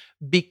women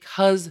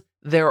because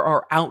there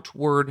are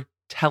outward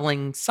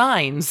telling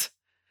signs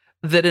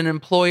that an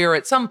employer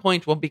at some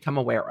point will become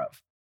aware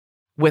of.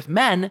 With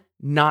men,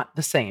 not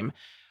the same.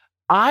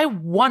 I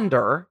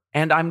wonder,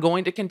 and I'm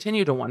going to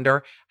continue to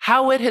wonder,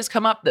 how it has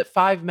come up that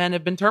 5 men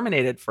have been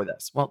terminated for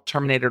this. Well,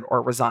 terminated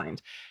or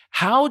resigned.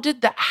 How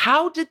did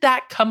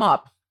that come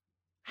up?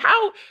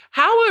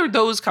 How are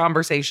those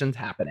conversations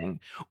happening?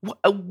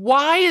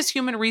 Why is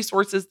human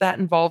resources that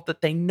involved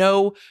that they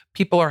know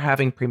people are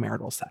having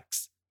premarital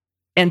sex?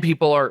 And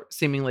people are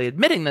seemingly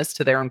admitting this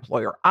to their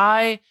employer.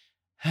 I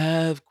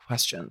have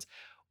questions.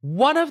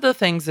 One of the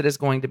things that is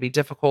going to be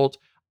difficult,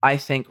 I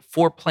think,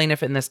 for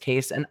plaintiff in this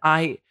case, and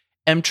I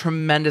am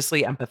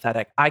tremendously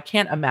empathetic. I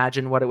can't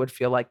imagine what it would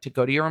feel like to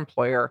go to your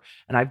employer,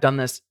 and I've done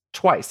this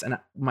twice, and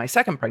my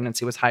second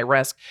pregnancy was high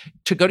risk,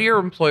 to go to your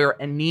employer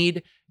and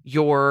need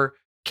your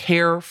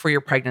care for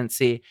your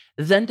pregnancy,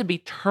 then to be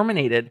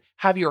terminated,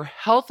 have your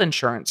health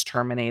insurance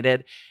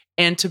terminated,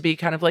 and to be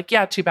kind of like,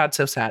 yeah, too bad,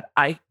 so sad.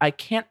 I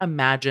can't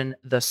imagine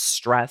the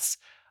stress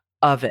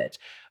of it.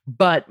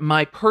 But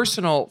my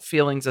personal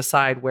feelings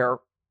aside, where,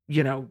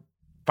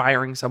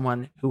 firing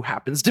someone who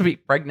happens to be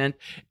pregnant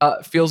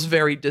feels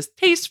very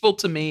distasteful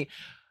to me,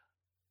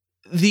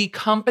 the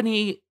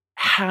company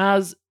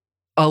has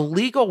a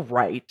legal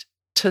right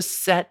to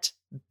set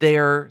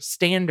their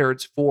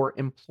standards for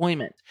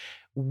employment.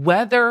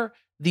 Whether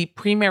the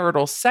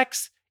premarital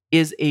sex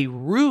is a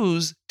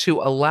ruse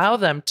to allow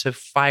them to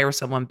fire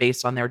someone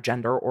based on their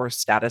gender or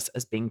status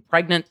as being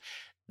pregnant,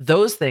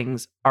 those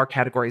things are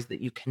categories that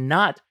you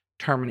cannot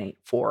terminate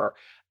for.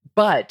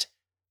 But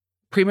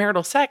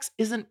premarital sex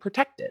isn't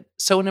protected.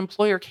 So an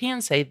employer can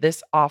say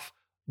this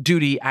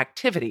off-duty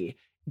activity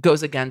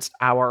goes against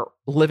our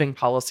living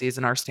policies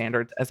and our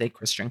standards as a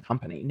Christian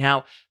company.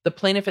 Now, the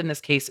plaintiff in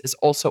this case is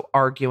also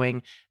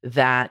arguing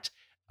that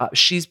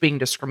she's being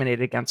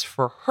discriminated against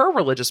for her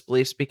religious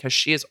beliefs because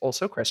she is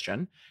also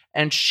Christian,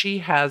 and she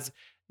has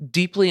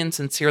deeply and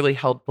sincerely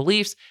held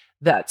beliefs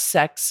that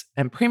sex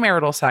and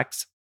premarital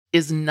sex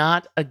is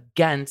not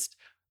against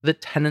the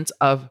tenets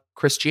of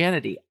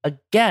Christianity.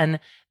 Again,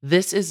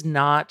 this is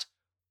not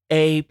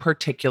a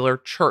particular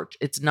church.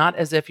 It's not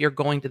as if you're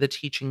going to the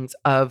teachings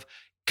of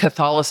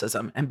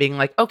Catholicism and being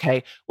like,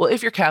 okay, well,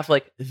 if you're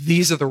Catholic,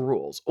 these are the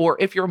rules. Or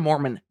if you're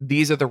Mormon,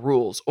 these are the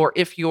rules. Or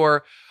if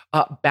you're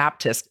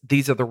Baptist,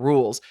 these are the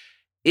rules.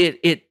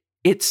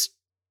 It's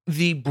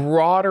the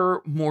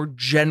broader, more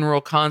general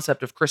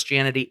concept of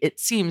Christianity. It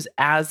seems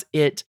as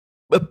it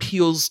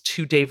appeals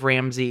to Dave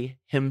Ramsey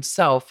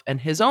himself and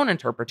his own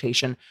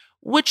interpretation,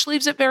 which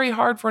leaves it very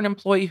hard for an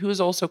employee who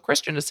is also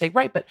Christian to say,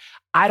 right, but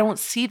I don't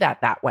see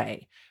that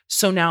way.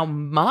 So now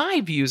my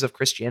views of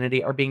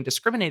Christianity are being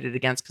discriminated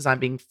against because I'm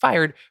being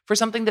fired for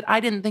something that I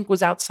didn't think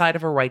was outside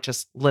of a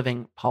righteous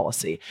living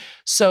policy.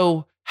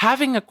 So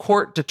having a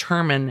court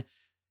determine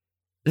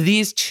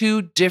these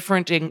two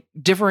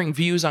differing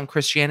views on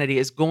Christianity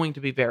is going to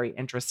be very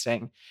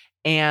interesting.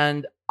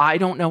 And I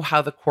don't know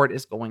how the court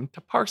is going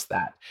to parse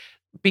that,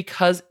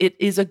 because it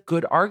is a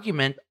good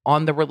argument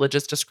on the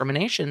religious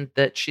discrimination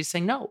that she's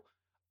saying, no,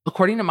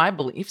 according to my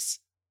beliefs,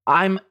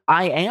 I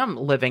am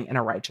living in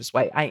a righteous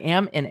way. I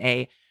am in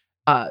a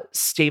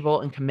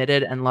stable and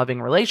committed and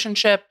loving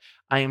relationship.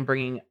 I am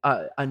bringing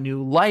a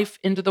new life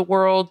into the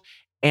world,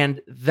 and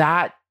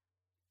that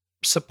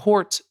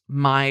supports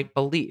my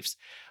beliefs.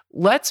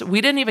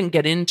 We didn't even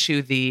get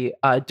into the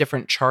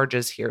different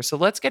charges here. So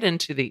let's get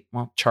into the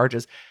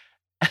charges.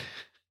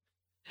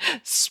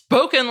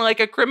 Spoken like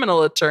a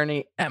criminal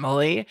attorney,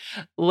 Emily.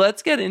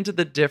 Let's get into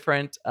the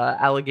different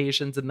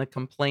allegations in the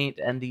complaint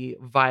and the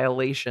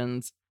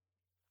violations.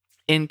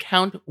 In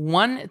count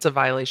 1, it's a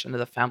violation of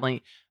the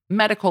Family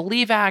Medical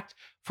Leave Act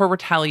for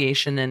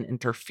retaliation and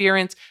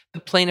interference. The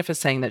plaintiff is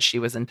saying that she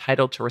was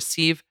entitled to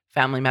receive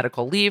family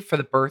medical leave for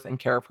the birth and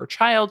care of her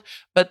child,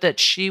 but that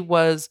she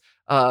was,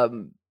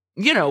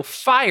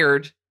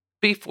 fired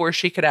before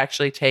she could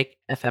actually take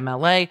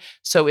FMLA.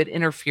 So it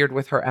interfered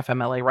with her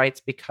FMLA rights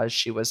because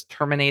she was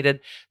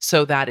terminated.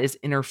 So that is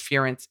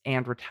interference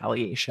and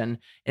retaliation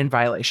in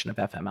violation of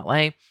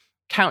FMLA.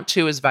 Count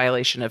 2 is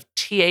violation of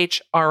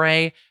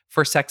THRA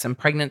for sex and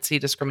pregnancy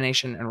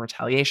discrimination and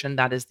retaliation.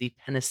 That is the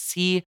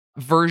Tennessee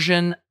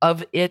version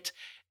of it,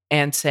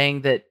 and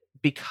saying that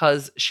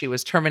because she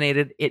was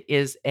terminated, it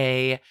is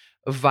a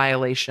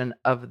violation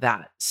of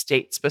that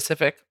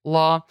state-specific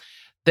law.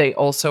 They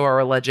also are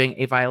alleging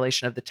a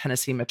violation of the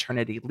Tennessee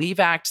Maternity Leave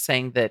Act,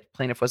 saying that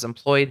plaintiff was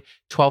employed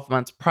 12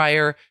 months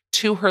prior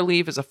to her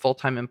leave as a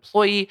full-time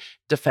employee.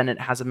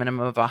 Defendant has a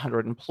minimum of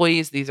 100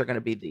 employees. These are going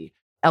to be the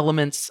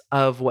elements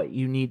of what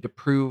you need to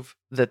prove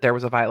that there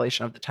was a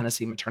violation of the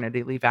Tennessee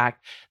Maternity Leave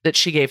Act, that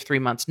she gave 3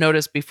 months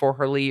notice before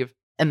her leave,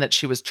 and that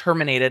she was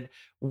terminated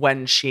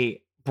when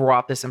she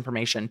brought this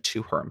information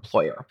to her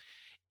employer.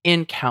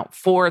 In count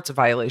 4, it's a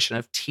violation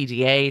of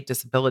TDA,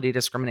 Disability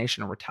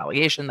Discrimination and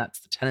Retaliation. That's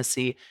the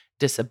Tennessee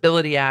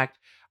Disability Act,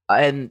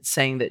 and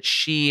saying that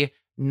she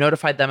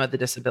notified them of the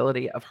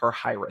disability of her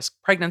high-risk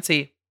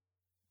pregnancy.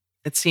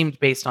 It seemed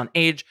based on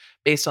age,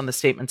 based on the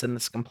statements in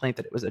this complaint,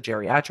 that it was a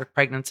geriatric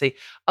pregnancy.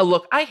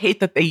 Look, I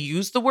hate that they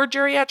use the word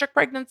geriatric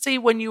pregnancy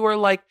when you are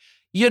like,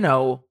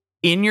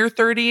 in your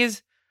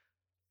 30s,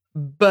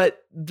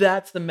 but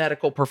that's the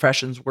medical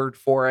profession's word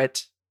for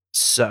it.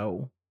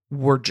 So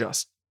we're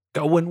just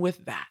going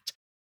with that.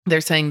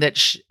 They're saying that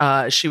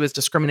she was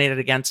discriminated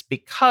against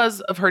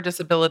because of her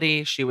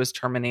disability. She was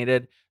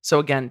terminated. So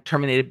again,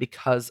 terminated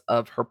because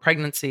of her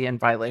pregnancy in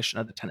violation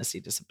of the Tennessee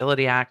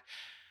Disability Act.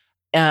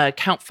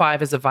 Count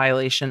 5 is a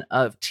violation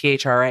of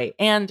THRA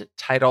and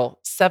Title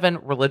VII,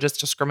 religious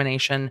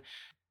discrimination.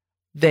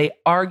 They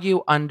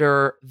argue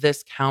under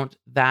this count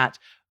that,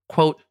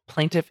 quote,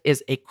 plaintiff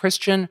is a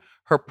Christian.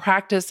 Her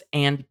practice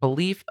and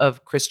belief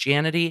of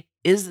Christianity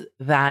is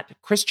that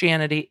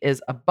Christianity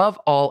is above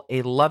all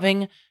a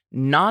loving,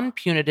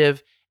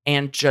 non-punitive,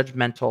 and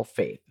judgmental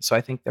faith. So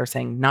I think they're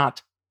saying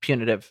not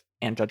punitive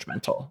and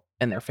judgmental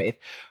in their faith.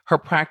 Her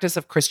practice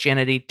of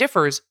Christianity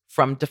differs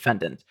from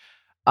defendant.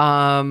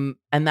 And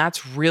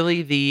that's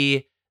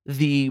really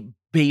the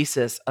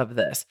basis of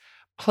this.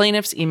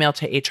 Plaintiff's email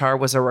to HR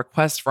was a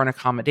request for an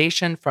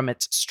accommodation from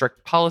its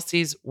strict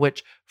policies,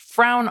 which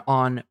frown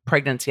on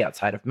pregnancy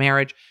outside of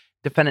marriage.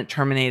 Defendant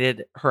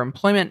terminated her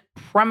employment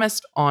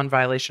premised on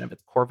violation of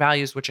its core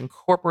values, which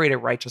incorporate a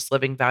righteous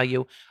living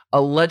value,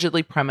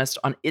 allegedly premised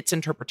on its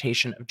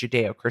interpretation of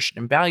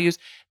Judeo-Christian values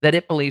that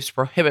it believes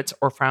prohibits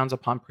or frowns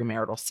upon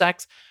premarital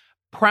sex.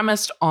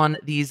 Premised on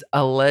these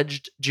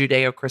alleged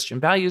Judeo-Christian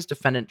values,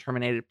 defendant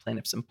terminated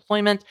plaintiff's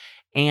employment,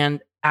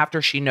 and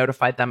after she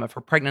notified them of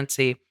her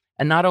pregnancy,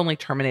 and not only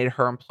terminated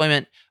her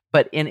employment,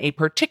 but in a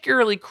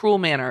particularly cruel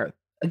manner.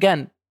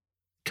 Again,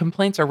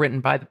 complaints are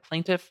written by the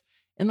plaintiff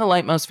in the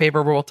light most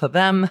favorable to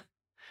them.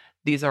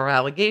 These are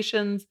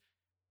allegations.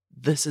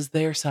 This is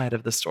their side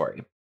of the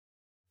story.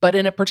 But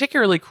in a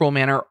particularly cruel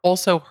manner,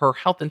 also her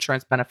health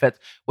insurance benefits,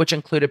 which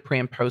included pre-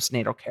 and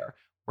postnatal care,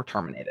 were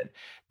terminated.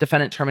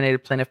 Defendant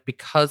terminated plaintiff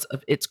because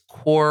of its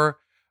core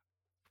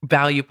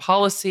value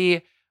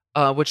policy,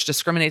 which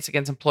discriminates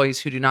against employees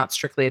who do not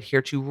strictly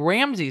adhere to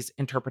Ramsey's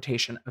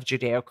interpretation of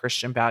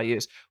Judeo-Christian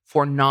values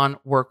for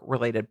non-work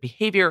related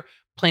behavior.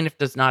 Plaintiff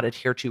does not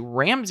adhere to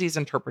Ramsey's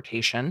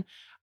interpretation,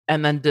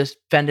 and then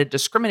defendant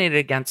discriminated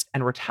against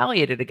and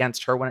retaliated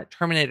against her when it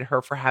terminated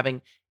her for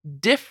having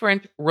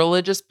different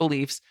religious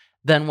beliefs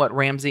than what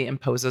Ramsey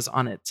imposes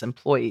on its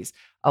employees.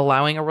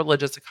 Allowing a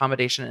religious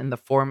accommodation in the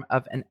form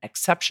of an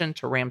exception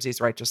to Ramsey's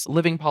righteous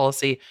living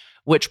policy,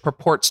 which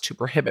purports to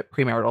prohibit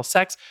premarital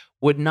sex,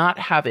 would not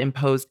have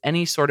imposed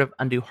any sort of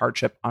undue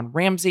hardship on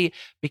Ramsey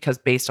because,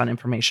 based on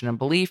information and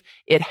belief,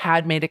 it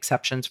had made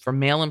exceptions for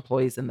male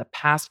employees in the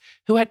past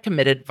who had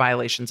committed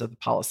violations of the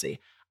policy.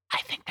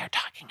 I think they're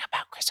talking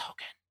about Chris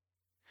Hogan,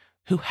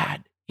 who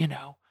had,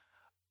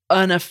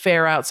 an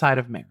affair outside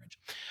of marriage.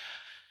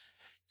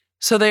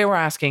 So they were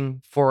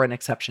asking for an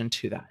exception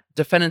to that.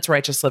 Defendant's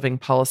righteous living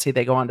policy,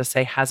 they go on to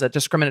say, has a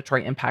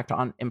discriminatory impact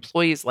on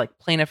employees like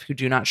plaintiff who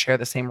do not share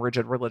the same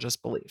rigid religious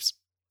beliefs.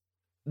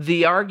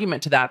 The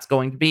argument to that's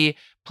going to be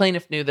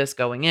plaintiff knew this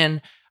going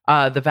in.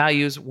 The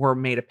values were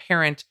made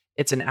apparent.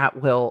 It's an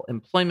at-will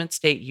employment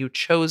state. You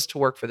chose to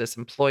work for this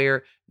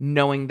employer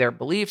knowing their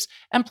beliefs.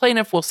 And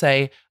plaintiff will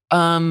say,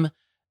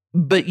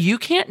 but you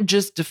can't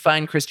just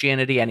define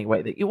Christianity any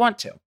way that you want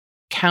to.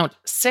 Count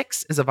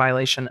 6 is a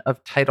violation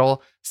of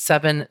Title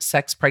VII,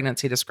 sex,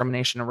 pregnancy,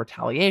 discrimination, and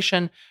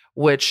retaliation,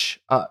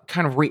 which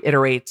kind of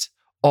reiterates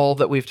all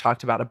that we've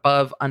talked about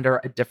above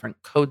under a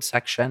different code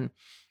section.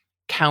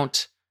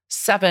 Count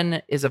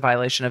 7 is a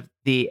violation of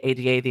the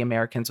ADA, the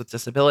Americans with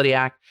Disability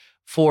Act,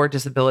 for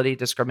disability,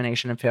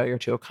 discrimination, and failure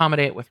to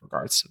accommodate with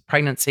regards to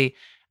pregnancy.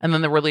 And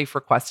then the relief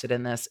requested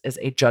in this is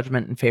a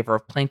judgment in favor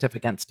of plaintiff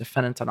against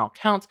defendants on all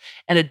counts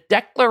and a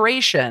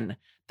declaration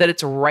that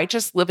its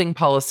righteous living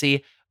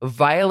policy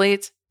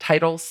violates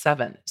Title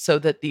VII, so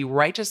that the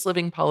righteous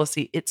living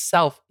policy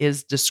itself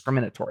is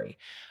discriminatory.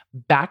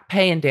 Back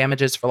pay and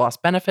damages for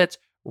lost benefits,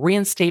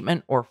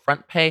 reinstatement or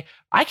front pay.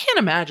 I can't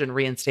imagine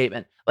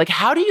reinstatement. Like,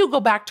 how do you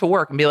go back to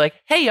work and be like,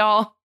 hey,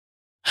 y'all,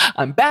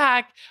 I'm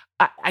back?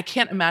 I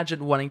can't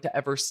imagine wanting to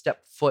ever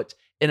step foot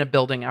in a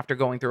building after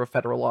going through a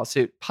federal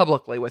lawsuit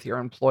publicly with your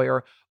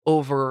employer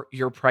over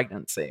your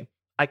pregnancy.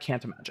 I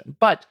can't imagine,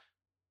 but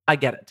I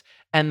get it.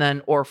 And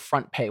then, or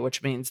front pay,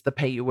 which means the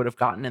pay you would have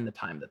gotten in the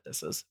time that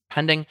this is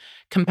pending.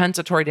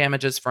 Compensatory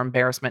damages for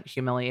embarrassment,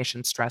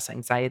 humiliation, stress,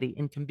 anxiety,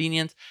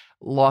 inconvenience,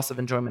 loss of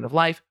enjoyment of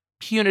life.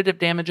 Punitive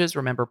damages.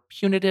 Remember,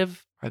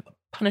 punitive are the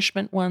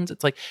punishment ones.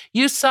 It's like,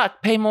 you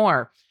suck, pay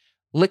more.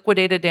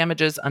 Liquidated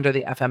damages under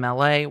the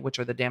FMLA, which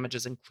are the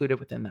damages included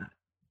within that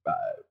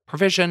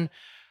provision.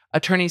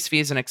 Attorney's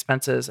fees and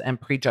expenses and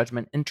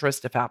prejudgment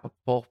interest, if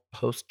applicable,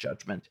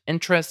 post-judgment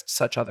interest,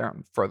 such other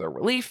further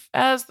relief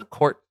as the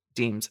court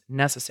deems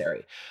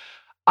necessary.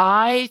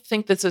 I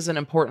think this is an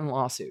important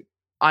lawsuit.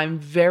 I'm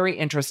very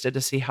interested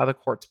to see how the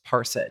courts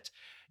parse it.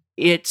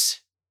 It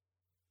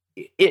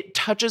it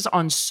touches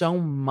on so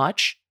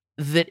much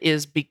that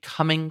is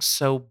becoming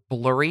so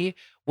blurry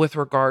with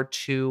regard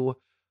to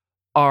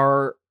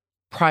our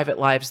private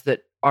lives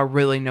that are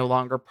really no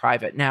longer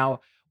private.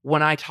 Now,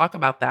 when I talk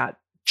about that,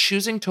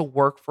 choosing to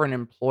work for an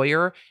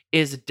employer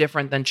is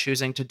different than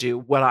choosing to do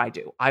what I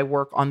do. I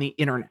work on the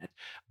internet.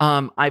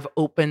 I've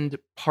opened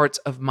parts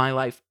of my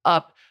life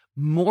up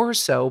more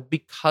so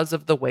because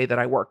of the way that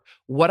I work.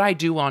 What I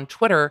do on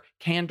Twitter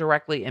can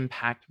directly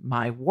impact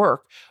my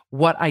work.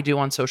 What I do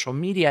on social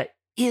media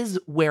is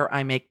where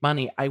I make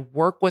money. I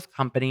work with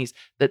companies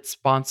that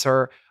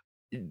sponsor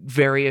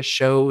various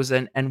shows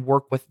and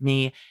work with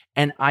me,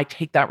 and I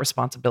take that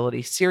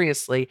responsibility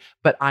seriously,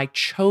 but I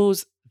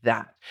chose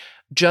that.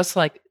 Just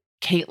like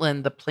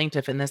Caitlin, the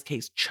plaintiff in this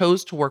case,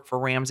 chose to work for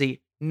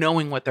Ramsey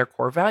knowing what their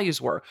core values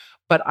were.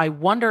 But I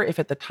wonder if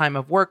at the time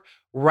of work,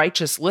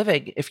 righteous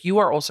living, if you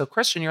are also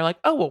Christian, you're like,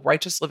 oh, well,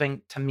 righteous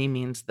living to me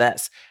means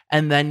this.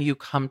 And then you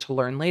come to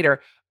learn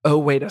later, oh,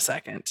 wait a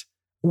second.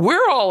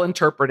 We're all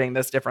interpreting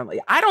this differently.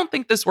 I don't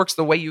think this works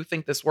the way you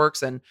think this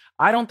works. And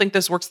I don't think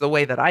this works the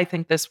way that I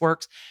think this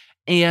works.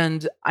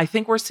 And I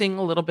think we're seeing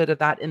a little bit of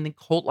that in the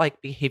cult like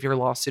behavior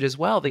lawsuit as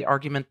well. The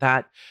argument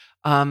that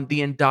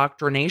the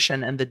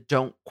indoctrination and the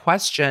don't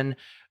question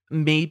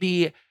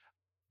maybe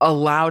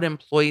allowed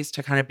employees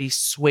to kind of be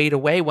swayed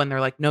away when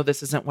they're like, no,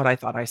 this isn't what I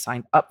thought I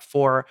signed up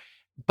for.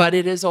 But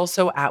it is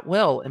also at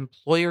will.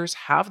 Employers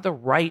have the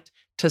right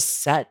to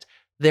set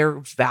their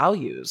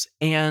values.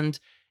 And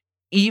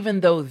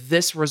even though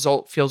this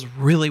result feels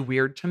really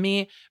weird to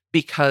me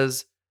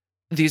because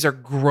these are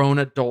grown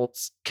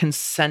adults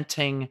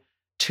consenting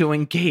to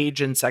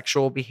engage in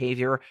sexual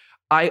behavior,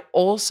 I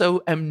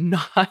also am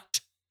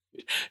not,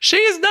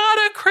 she's not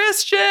a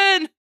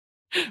Christian.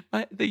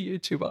 The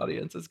YouTube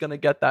audience is going to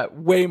get that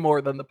way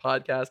more than the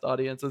podcast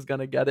audience is going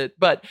to get it.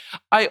 But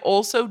I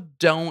also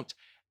don't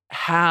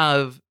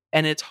have,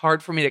 and it's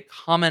hard for me to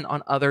comment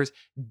on others'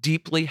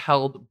 deeply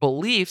held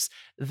beliefs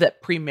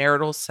that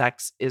premarital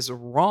sex is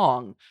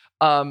wrong,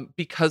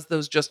 because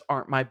those just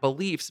aren't my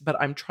beliefs. But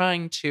I'm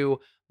trying to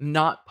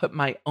not put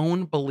my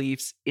own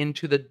beliefs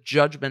into the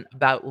judgment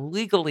about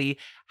legally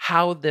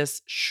how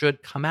this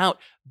should come out.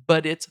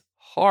 But it's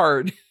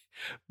hard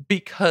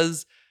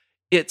because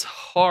it's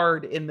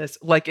hard in this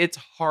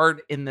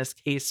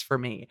case for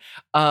me.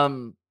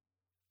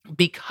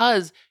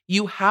 Because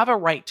you have a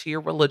right to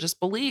your religious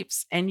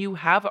beliefs and you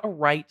have a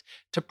right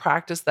to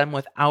practice them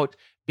without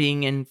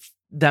being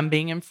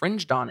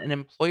infringed on. And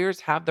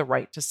employers have the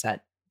right to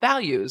set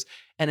values,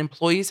 and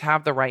employees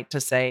have the right to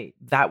say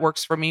that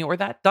works for me or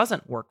that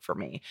doesn't work for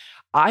me.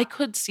 I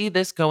could see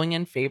this going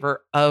in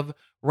favor of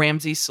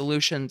Ramsey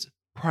Solutions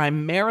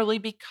primarily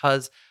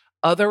because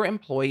other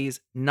employees,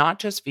 not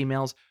just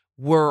females,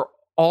 were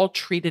all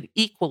treated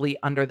equally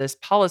under this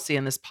policy,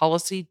 and this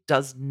policy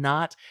does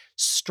not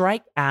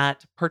strike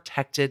at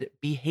protected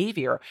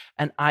behavior.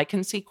 And I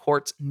can see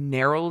courts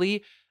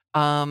narrowly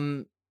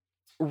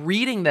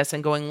reading this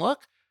and going,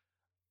 look,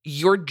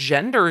 your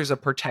gender is a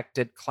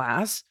protected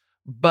class,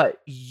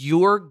 but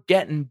you're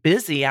getting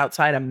busy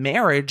outside of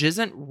marriage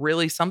isn't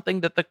really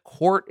something that the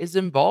court is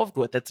involved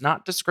with. It's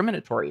not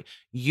discriminatory.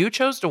 You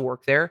chose to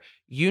work there.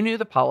 You knew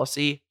the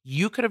policy.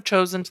 You could have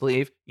chosen to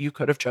leave. You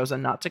could have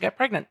chosen not to get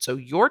pregnant. So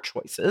your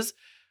choices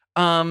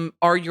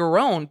are your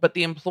own, but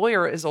the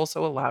employer is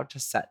also allowed to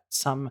set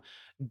some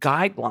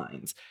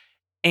guidelines.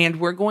 And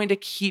we're going to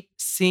keep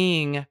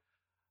seeing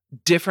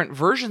different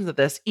versions of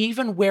this,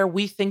 even where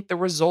we think the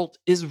result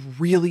is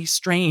really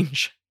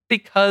strange,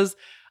 because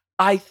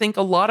I think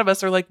a lot of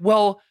us are like,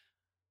 well,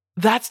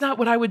 that's not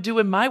what I would do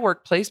in my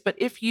workplace. But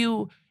if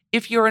you're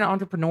an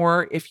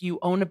entrepreneur, if you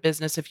own a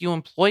business, if you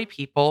employ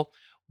people,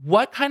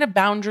 what kind of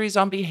boundaries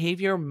on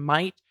behavior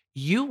might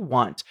you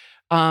want?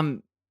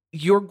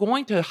 You're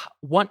going to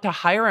want to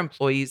hire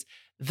employees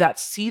that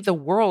see the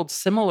world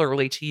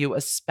similarly to you,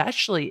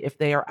 especially if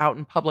they are out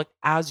in public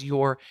as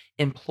your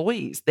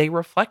employees. They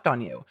reflect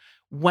on you.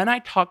 When I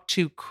talk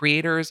to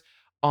creators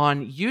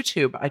on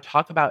YouTube, I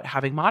talk about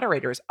having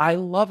moderators. I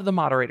love the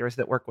moderators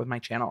that work with my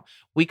channel.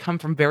 We come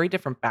from very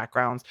different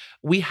backgrounds.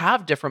 We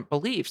have different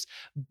beliefs,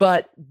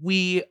 but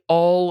we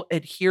all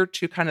adhere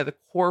to kind of the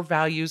core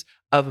values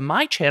of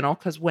my channel,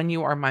 because when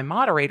you are my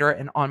moderator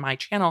and on my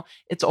channel,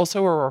 it's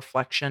also a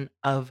reflection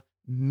of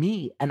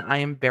me. And I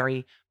am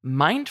very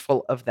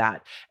mindful of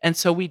that. And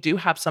so we do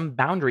have some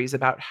boundaries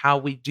about how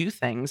we do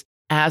things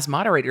as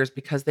moderators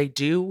because they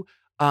do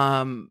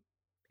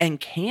and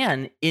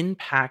can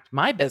impact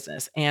my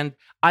business. And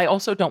I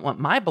also don't want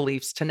my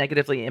beliefs to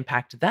negatively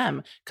impact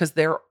them because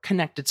they're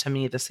connected to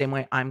me the same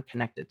way I'm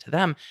connected to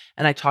them.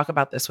 And I talk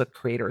about this with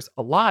creators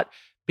a lot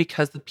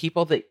because the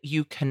people that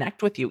you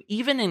connect with you,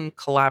 even in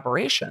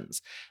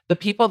collaborations, the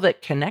people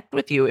that connect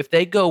with you, if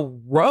they go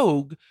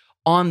rogue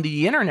on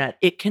the internet,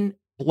 it can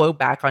blow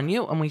back on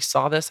you. And we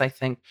saw this, I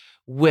think,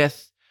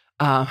 with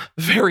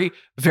very,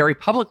 very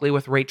publicly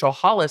with Rachel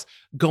Hollis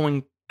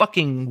going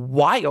fucking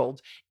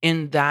wild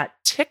in that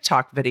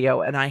TikTok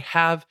video. And I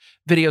have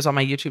videos on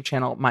my YouTube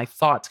channel, my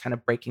thoughts kind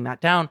of breaking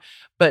that down.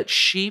 But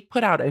she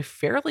put out a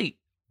fairly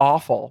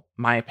awful,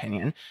 my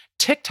opinion.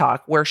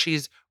 TikTok, where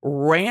she's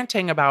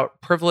ranting about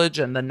privilege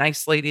and the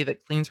nice lady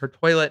that cleans her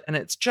toilet. And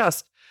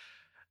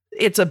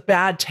it's a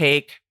bad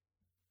take.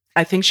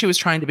 I think she was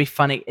trying to be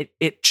funny.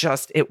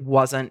 It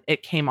wasn't.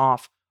 It came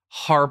off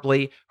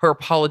horribly. Her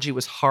apology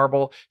was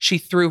horrible. She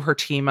threw her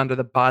team under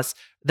the bus,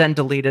 then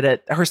deleted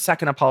it. Her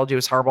second apology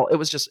was horrible. It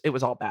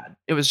was all bad.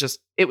 It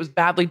was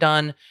badly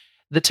done.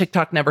 The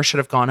TikTok never should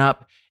have gone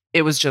up.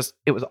 It was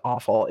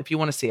awful. If you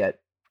want to see it,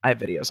 I have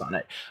videos on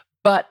it.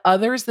 But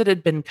others that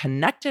had been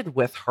connected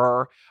with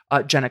her,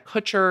 Jenna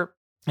Kutcher,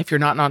 if you're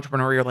not an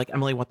entrepreneur, you're like,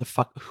 Emily, what the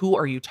fuck? Who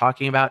are you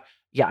talking about?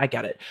 Yeah, I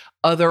get it.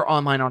 Other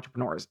online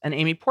entrepreneurs and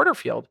Amy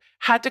Porterfield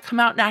had to come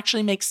out and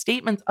actually make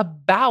statements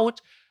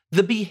about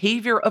the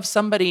behavior of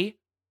somebody,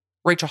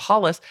 Rachel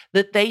Hollis,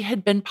 that they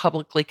had been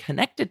publicly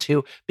connected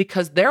to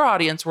because their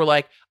audience were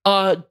like,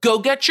 go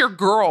get your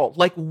girl.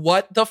 Like,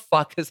 what the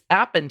fuck has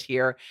happened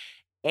here?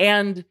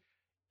 And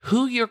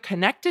who you're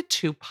connected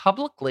to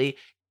publicly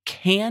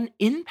can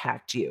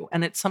impact you.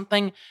 And it's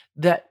something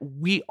that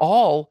we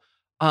all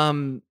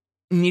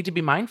need to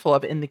be mindful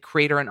of in the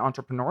creator and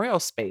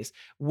entrepreneurial space.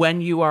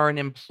 When you are an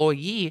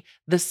employee,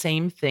 the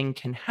same thing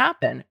can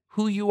happen.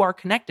 Who you are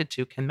connected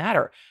to can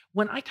matter.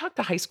 When I talk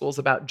to high schools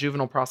about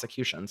juvenile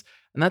prosecutions,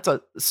 and that's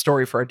a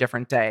story for a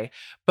different day,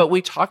 but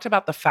we talked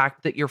about the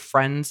fact that your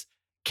friends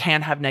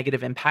can have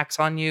negative impacts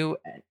on you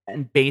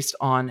and based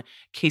on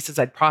cases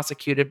I'd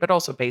prosecuted, but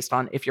also based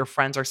on if your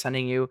friends are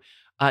sending you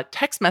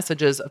text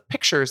messages of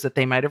pictures that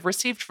they might have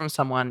received from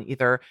someone,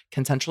 either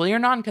consensually or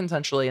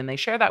non-consensually, and they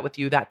share that with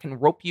you, that can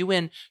rope you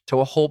in to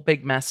a whole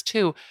big mess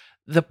too.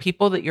 The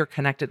people that you're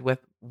connected with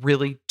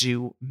really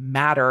do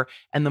matter.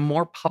 And the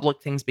more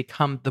public things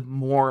become, the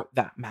more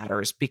that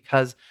matters,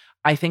 because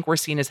I think we're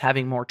seen as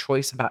having more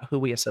choice about who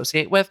we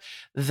associate with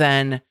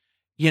than,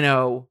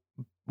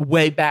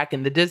 way back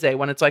in the day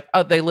when it's like,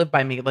 oh, they live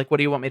by me. Like, what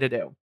do you want me to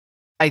do?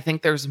 I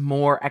think there's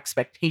more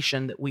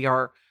expectation that we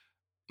are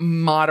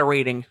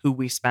moderating who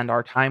we spend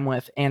our time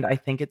with. And I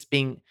think it's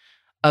being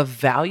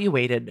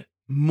evaluated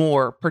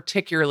more,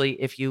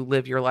 particularly if you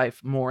live your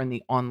life more in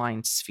the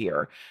online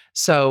sphere.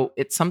 So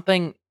it's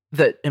something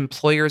that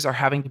employers are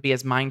having to be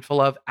as mindful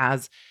of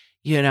as,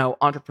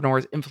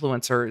 entrepreneurs,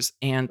 influencers,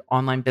 and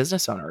online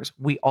business owners.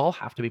 We all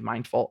have to be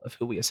mindful of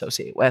who we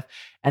associate with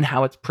and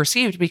how it's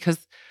perceived,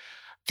 because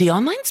the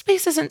online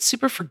space isn't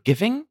super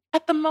forgiving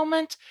at the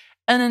moment.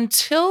 And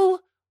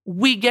until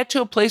we get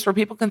to a place where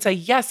people can say,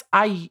 yes,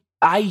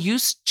 I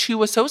used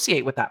to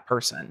associate with that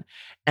person,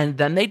 and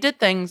then they did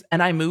things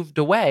and I moved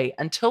away,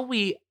 until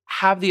we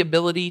have the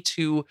ability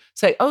to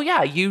say, oh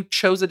yeah, you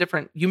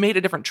made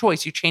a different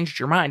choice. You changed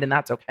your mind, and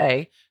that's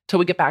okay. Till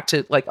we get back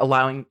to like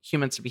allowing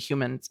humans to be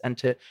humans and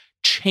to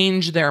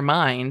change their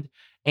mind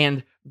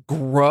and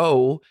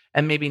grow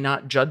and maybe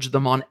not judge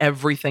them on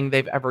everything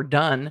they've ever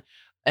done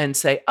and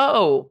say,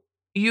 oh,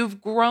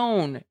 you've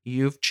grown,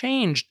 you've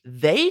changed.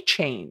 They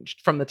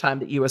changed from the time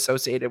that you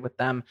associated with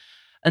them.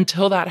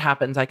 Until that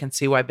happens, I can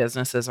see why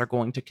businesses are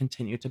going to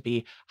continue to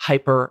be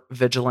hyper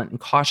vigilant and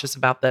cautious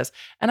about this.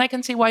 And I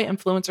can see why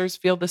influencers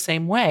feel the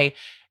same way.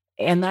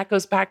 And that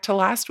goes back to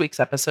last week's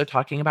episode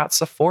talking about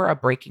Sephora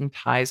breaking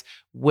ties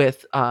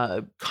with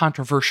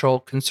controversial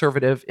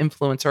conservative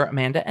influencer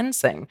Amanda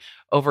Ensing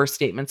over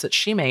statements that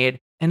she made.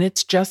 And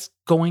it's just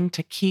going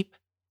to keep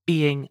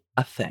being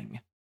a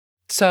thing.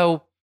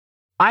 So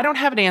I don't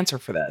have an answer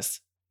for this.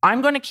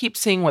 I'm going to keep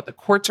seeing what the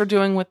courts are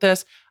doing with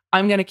this.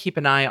 I'm going to keep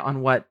an eye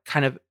on what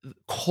kind of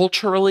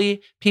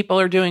culturally people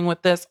are doing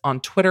with this on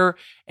Twitter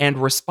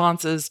and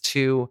responses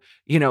to,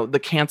 the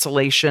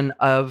cancellation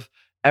of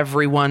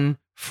everyone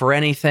for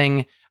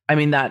anything. I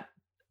mean, that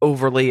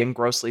overly and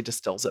grossly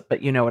distills it,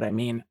 but you know what I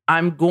mean.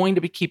 I'm going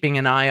to be keeping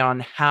an eye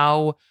on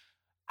how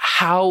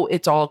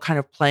it's all kind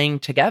of playing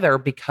together,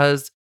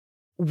 because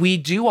we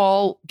do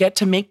all get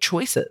to make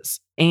choices,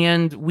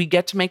 and we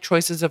get to make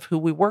choices of who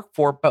we work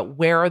for, but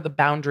where are the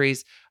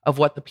boundaries of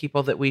what the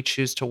people that we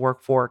choose to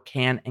work for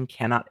can and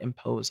cannot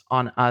impose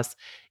on us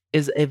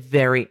is a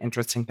very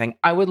interesting thing.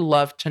 I would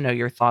love to know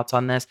your thoughts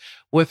on this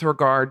with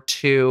regard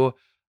to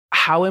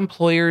how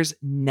employers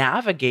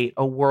navigate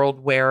a world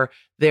where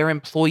their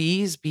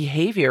employees'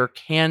 behavior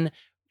can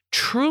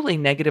truly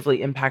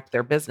negatively impact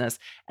their business,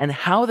 and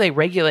how they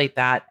regulate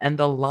that, and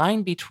the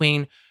line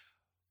between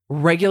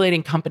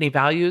regulating company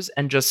values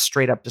and just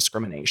straight up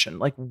discrimination,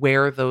 like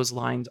where those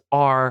lines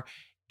are,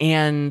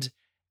 and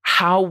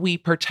how we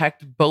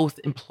protect both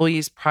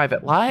employees'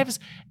 private lives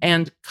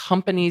and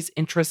companies'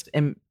 interest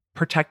in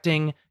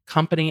protecting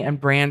company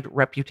and brand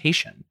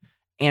reputation,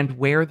 and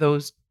where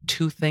those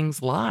two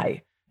things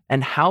lie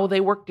and how they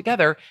work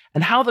together,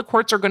 and how the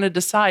courts are going to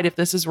decide if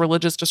this is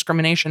religious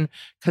discrimination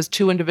because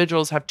two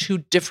individuals have two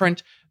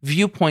different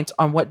viewpoints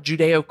on what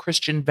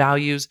Judeo-Christian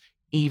values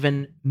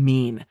even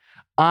mean.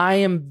 I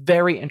am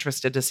very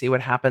interested to see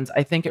what happens.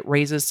 I think it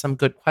raises some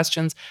good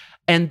questions.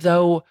 And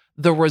though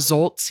the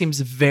result seems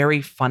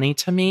very funny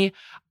to me,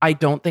 I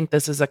don't think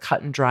this is a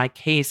cut and dry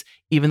case,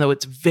 even though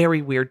it's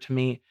very weird to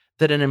me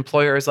that an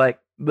employer is like,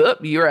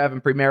 you're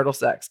having premarital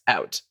sex,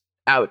 out,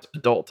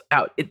 adult,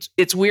 out.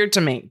 It's weird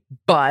to me,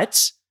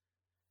 but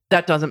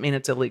that doesn't mean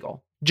it's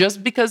illegal.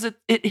 Just because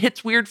it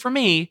hits weird for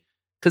me,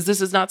 because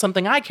this is not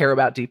something I care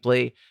about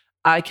deeply.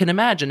 I can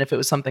imagine if it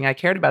was something I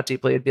cared about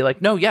deeply, it'd be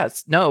like, no,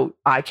 yes, no,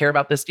 I care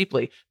about this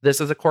deeply. This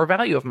is a core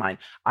value of mine.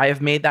 I have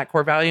made that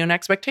core value an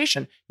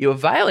expectation. You have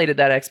violated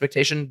that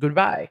expectation.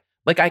 Goodbye.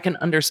 Like, I can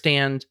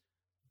understand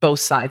both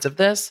sides of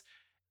this.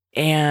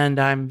 And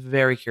I'm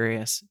very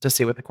curious to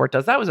see what the court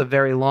does. That was a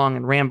very long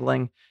and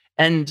rambling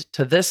end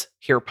to this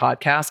here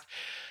podcast.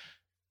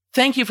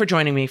 Thank you for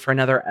joining me for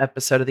another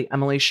episode of The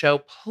Emily Show.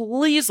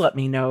 Please let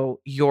me know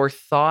your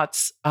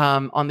thoughts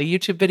on the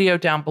YouTube video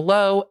down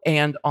below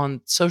and on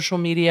social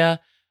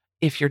media.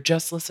 If you're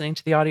just listening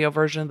to the audio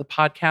version of the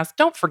podcast,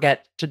 don't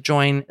forget to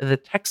join the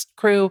text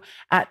crew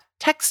at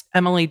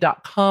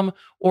textemily.com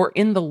or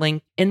in the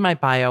link in my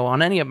bio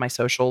on any of my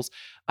socials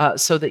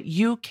so that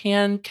you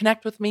can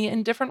connect with me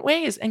in different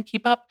ways and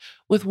keep up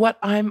with what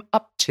I'm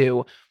up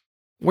to.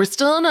 We're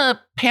still in a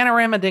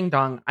panorama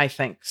ding-dong, I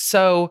think.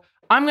 So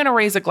I'm going to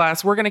raise a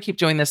glass. We're going to keep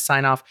doing this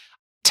sign off.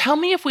 Tell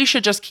me if we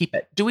should just keep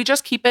it. Do we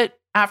just keep it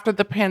after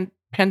the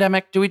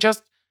pandemic? Do we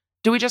just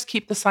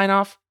keep the sign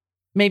off?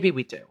 Maybe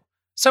we do.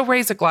 So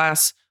raise a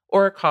glass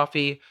or a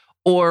coffee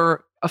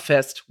or a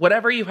fist,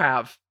 whatever you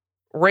have.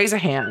 Raise a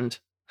hand.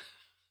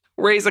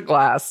 Raise a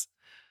glass.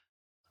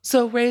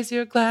 So raise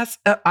your glass.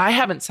 I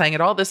haven't sang it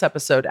all this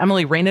episode.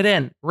 Emily, rein it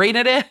in. Rein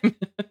it in.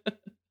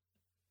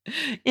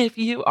 If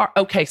you are...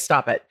 Okay,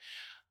 stop it.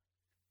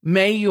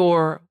 May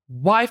your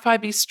Wi-Fi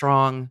be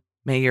strong.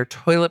 May your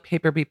toilet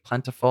paper be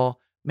plentiful.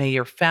 May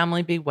your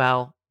family be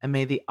well. And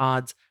may the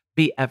odds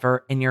be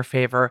ever in your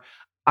favor.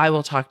 I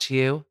will talk to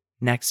you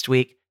next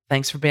week.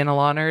 Thanks for being a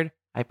Law Nerd.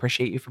 I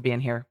appreciate you for being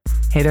here.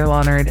 Hey there,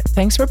 Law Nerd.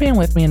 Thanks for being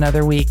with me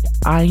another week.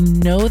 I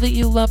know that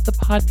you love the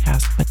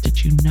podcast, but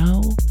did you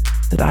know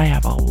that I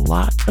have a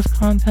lot of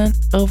content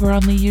over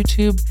on the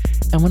YouTube?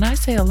 And when I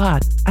say a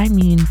lot, I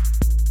mean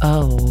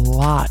a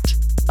lot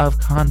of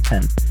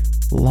content.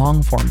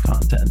 Long-form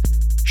content,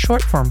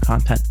 short-form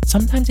content,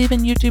 sometimes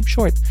even YouTube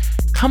Shorts.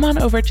 Come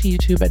on over to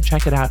YouTube and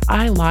check it out.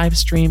 I live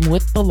stream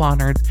with the Law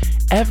Nerds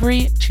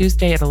every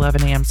Tuesday at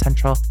 11 a.m.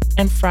 Central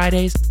and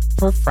Fridays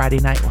for Friday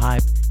Night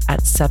Live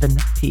at 7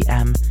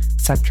 p.m.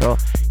 Central.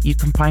 You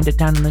can find it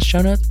down in the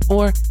show notes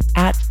or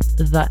at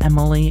the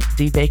Emily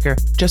D. Baker.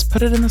 Just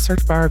put it in the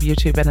search bar of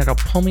YouTube and it'll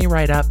pull me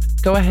right up.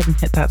 Go ahead and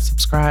hit that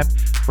subscribe.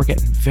 We're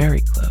getting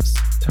very close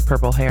to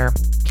purple hair.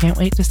 Can't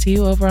wait to see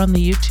you over on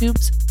the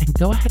YouTubes, and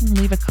go ahead and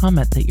leave a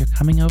comment that you're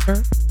coming over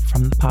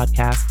from the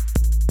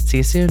podcast. See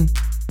you soon.